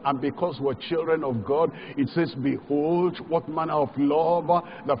of God, and because we're children of God, it says, behold, what manner of love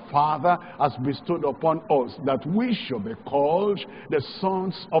the Father has bestowed upon us, that we should be called the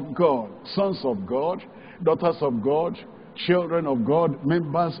sons of God. Sons of God, daughters of God, children of God,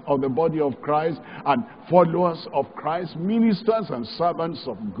 members of the body of Christ, and followers of Christ, ministers and servants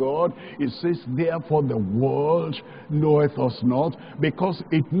of God. It says, therefore the world knoweth us not, because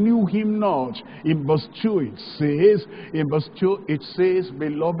it knew him not. In verse 2 it says,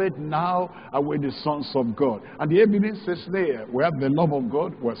 beloved, now are we the sons of God. And the evidence is there. We have the love of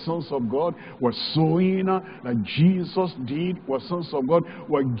God. We're sons of God. We're sowing like Jesus did. We're sons of God.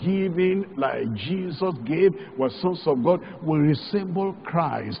 We're giving like Jesus gave. We're sons of God. We resemble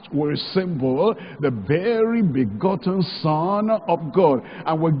Christ. We resemble the very begotten Son of God.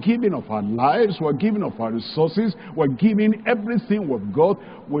 And we're giving of our lives. We're giving of our resources. We're giving everything we've got.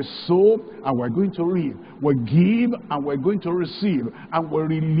 We sow and we're going to reap. We give and we're going to receive. And we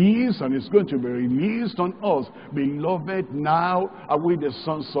release and it's going to be released on us. Beloved, now are we the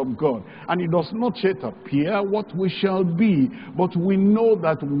sons of God. And it does not yet appear what we shall be. But we know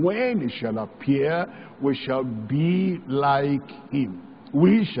that when it shall appear, we shall be like him.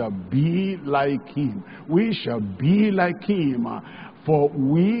 We shall be like him. We shall be like him. For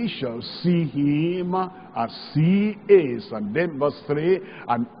we shall see him as he is. And then verse 3,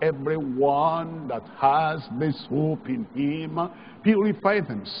 and everyone that has this hope in him purifieth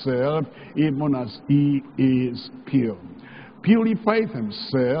himself even as he is pure. Purifieth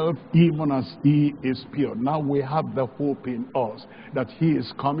himself even as he is pure. Now we have the hope in us that he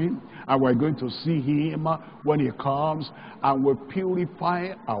is coming, and we're going to see him when he comes, and we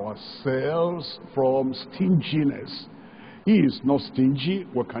purify ourselves from stinginess. He is not stingy.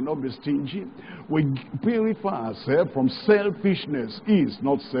 We cannot be stingy. We purify ourselves from selfishness. He is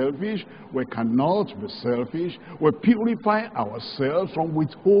not selfish. We cannot be selfish. We purify ourselves from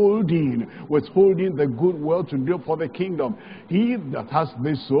withholding the good will to do for the kingdom. He that has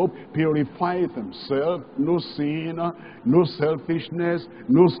this hope purifieth himself. No sin, no selfishness,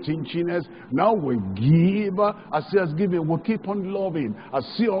 no stinginess. Now we give as he has given. We keep on loving as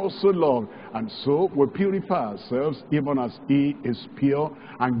he also loved. And so we purify ourselves even as he is pure,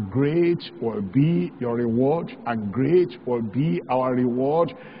 and great will be your reward, and great will be our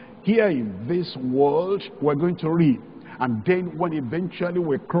reward. Here in this world, we're going to reap. And then when eventually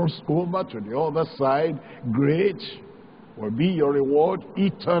we cross over to the other side, great will be your reward,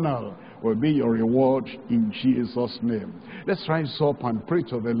 eternal will be your reward in Jesus' name. Let's rise up and pray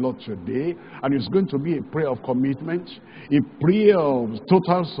to the Lord today. And it's going to be a prayer of commitment, a prayer of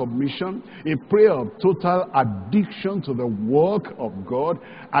total submission, a prayer of total addiction to the work of God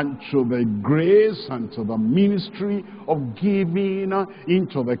and to the grace and to the ministry of giving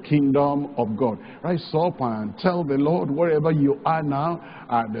into the kingdom of God. Rise up and tell the Lord wherever you are now,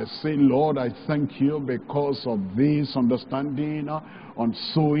 and say, Lord, I thank you because of this understanding on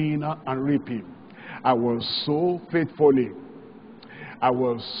sowing and reaping. I will sow faithfully. I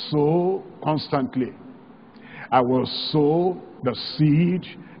will sow constantly. I will sow the seed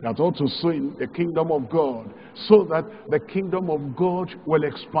that ought to sow in the kingdom of God, so that the kingdom of God will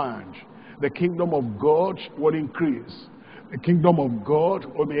expand. The kingdom of God will increase. The kingdom of God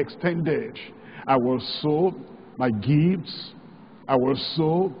will be extended. I will sow my gifts. I will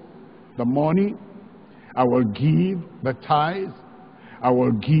sow the money. I will give the tithe. I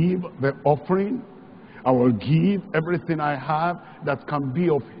will give the offering. I will give everything I have that can be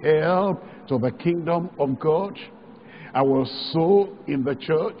of help to the kingdom of God. I will sow in the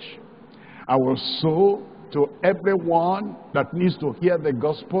church. I will sow to everyone that needs to hear the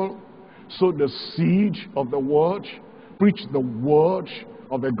gospel. Sow the seed of the word. Preach the word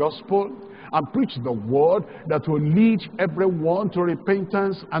of the gospel. And preach the word that will lead everyone to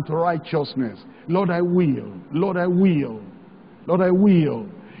repentance and to righteousness. Lord, I will. Lord, I will. Lord, I will.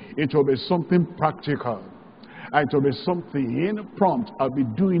 It will be something practical. And it will be something prompt. I'll be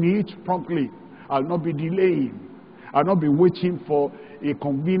doing it promptly. I'll not be delaying. I'll not be waiting for a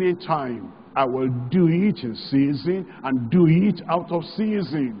convenient time. I will do it in season and do it out of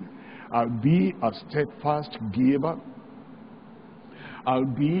season. I'll be a steadfast giver. I'll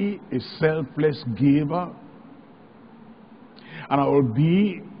be a selfless giver. And I will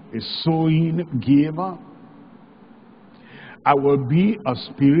be a sowing giver. I will be a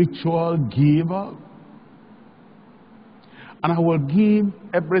spiritual giver. And I will give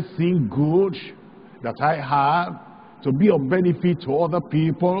everything good that I have to be of benefit to other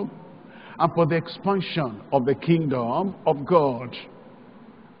people and for the expansion of the kingdom of God.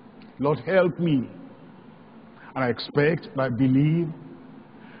 Lord, help me. And I expect, and I believe,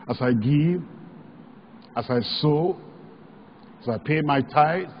 as I give, as I sow, as I pay my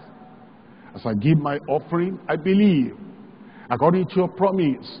tithe, as I give my offering, I believe, according to your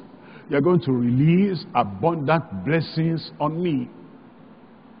promise, you're going to release abundant blessings on me.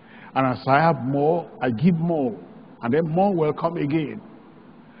 And as I have more, I give more. And then more will come again.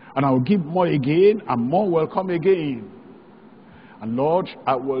 And I will give more again, and more will come again. And Lord,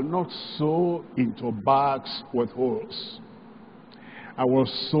 I will not sow into bags with holes. I will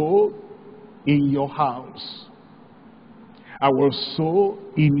sow in your house. I will sow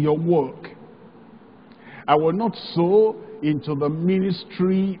in your work. I will not sow into the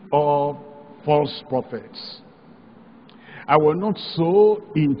ministry of false prophets. I will not sow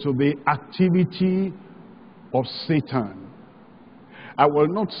into the activity of Satan. I will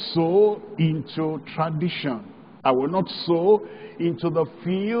not sow into tradition. I will not sow into the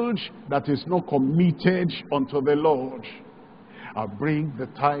field that is not committed unto the Lord. I'll bring the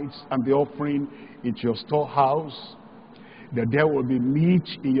tithes and the offering into your storehouse, that there will be meat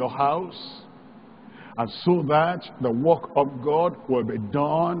in your house, and so that the work of God will be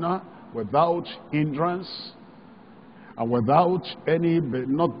done without hindrance and without any,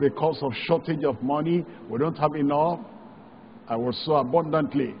 not because of shortage of money. We don't have enough. I will sow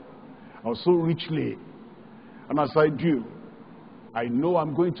abundantly. I will sow richly. And as I do, I know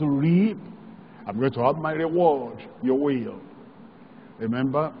I'm going to reap. I'm going to have my reward. Your will.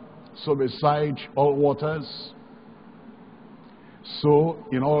 Remember, sow beside all waters. Sow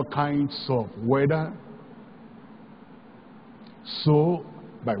in all kinds of weather. Sow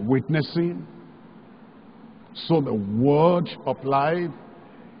by witnessing. Sow the word of life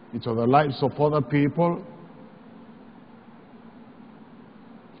into the lives of other people.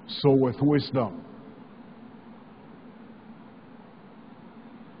 Sow with wisdom.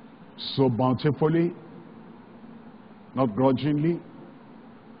 Sow bountifully, not grudgingly.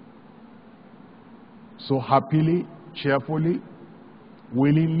 Sow happily, cheerfully,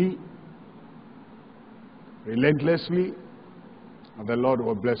 willingly, relentlessly, and the Lord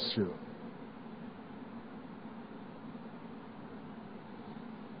will bless you.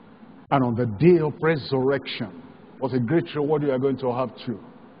 And on the day of resurrection, what a great reward you are going to have too.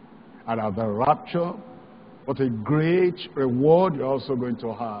 And at the rapture, what a great reward you're also going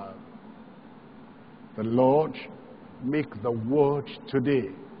to have. The Lord make the word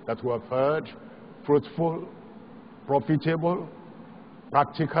today that we have heard fruitful, profitable,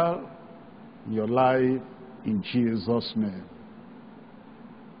 practical in your life, in Jesus' name.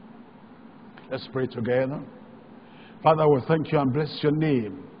 Let's pray together. Father, we thank you and bless your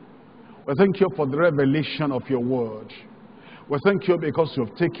name. We thank you for the revelation of your word. We thank you because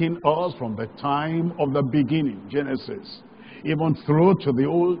you've taken us from the time of the beginning, Genesis, even through to the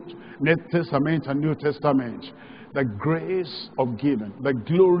Old Testament and New Testament. The grace of giving, the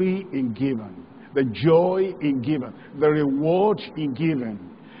glory in giving, the joy in giving, the reward in giving.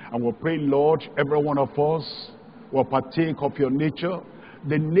 And we pray, Lord, every one of us will partake of your nature,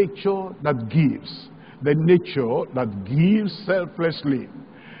 the nature that gives, the nature that gives selflessly,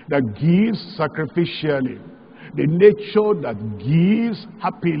 that gives sacrificially, the nature that gives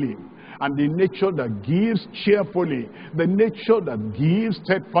happily, and the nature that gives cheerfully, the nature that gives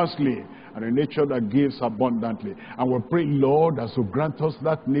steadfastly, and the nature that gives abundantly. And we pray, Lord, as you grant us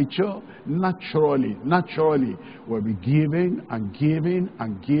that nature, naturally, we'll be giving and giving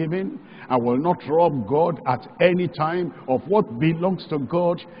and giving, and will not rob God at any time of what belongs to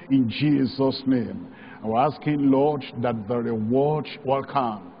God, in Jesus' name. And we're asking, Lord, that the reward will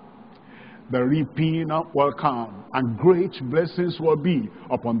come, the reaping will come, and great blessings will be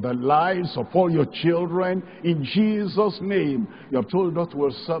upon the lives of all your children, in Jesus' name. You have told us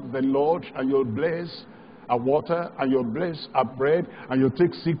we'll serve the Lord, and you'll bless our water, and you'll bless our bread, and you'll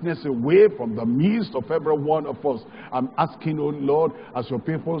take sickness away from the midst of every one of us. I'm asking, oh Lord, as your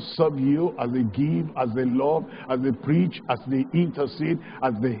people serve you, as they give, as they love, as they preach, as they intercede,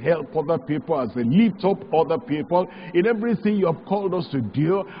 as they help other people, as they lift up other people, in everything you have called us to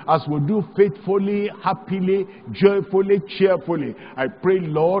do, as we do faithfully, happily, joyfully, cheerfully. I pray,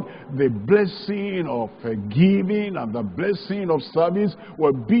 Lord, the blessing of giving and the blessing of service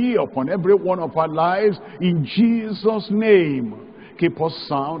will be upon every one of our lives, in Jesus' name. Keep us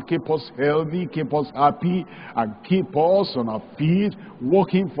sound, keep us healthy, keep us happy, and keep us on our feet,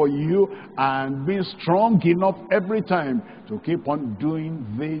 working for you, and being strong enough every time to keep on doing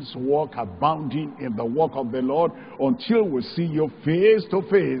this work, abounding in the work of the Lord, until we see you face to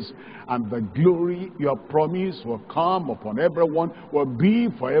face, and the glory you have promised will come upon everyone, will be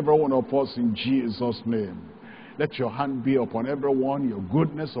for every one of us, in Jesus' name. Let your hand be upon everyone, your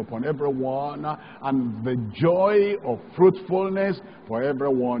goodness upon everyone, and the joy of fruitfulness for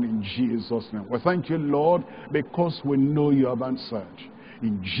everyone, in Jesus' name. We thank you, Lord, because we know you have answered.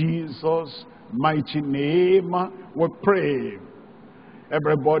 In Jesus' mighty name we pray.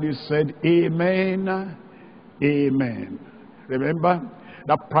 Everybody said amen, amen. Remember,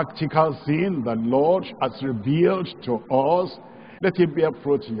 that practical thing the Lord has revealed to us, let it bear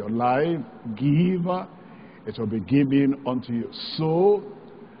fruit in your life. Give, it will be given unto you. Sow,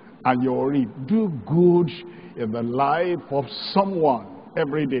 and you will reap. Do good in the life of someone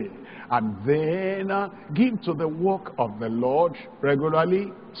every day. And then give to the work of the Lord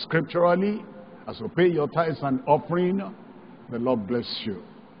regularly, scripturally, as you pay your tithes and offering. The Lord bless you.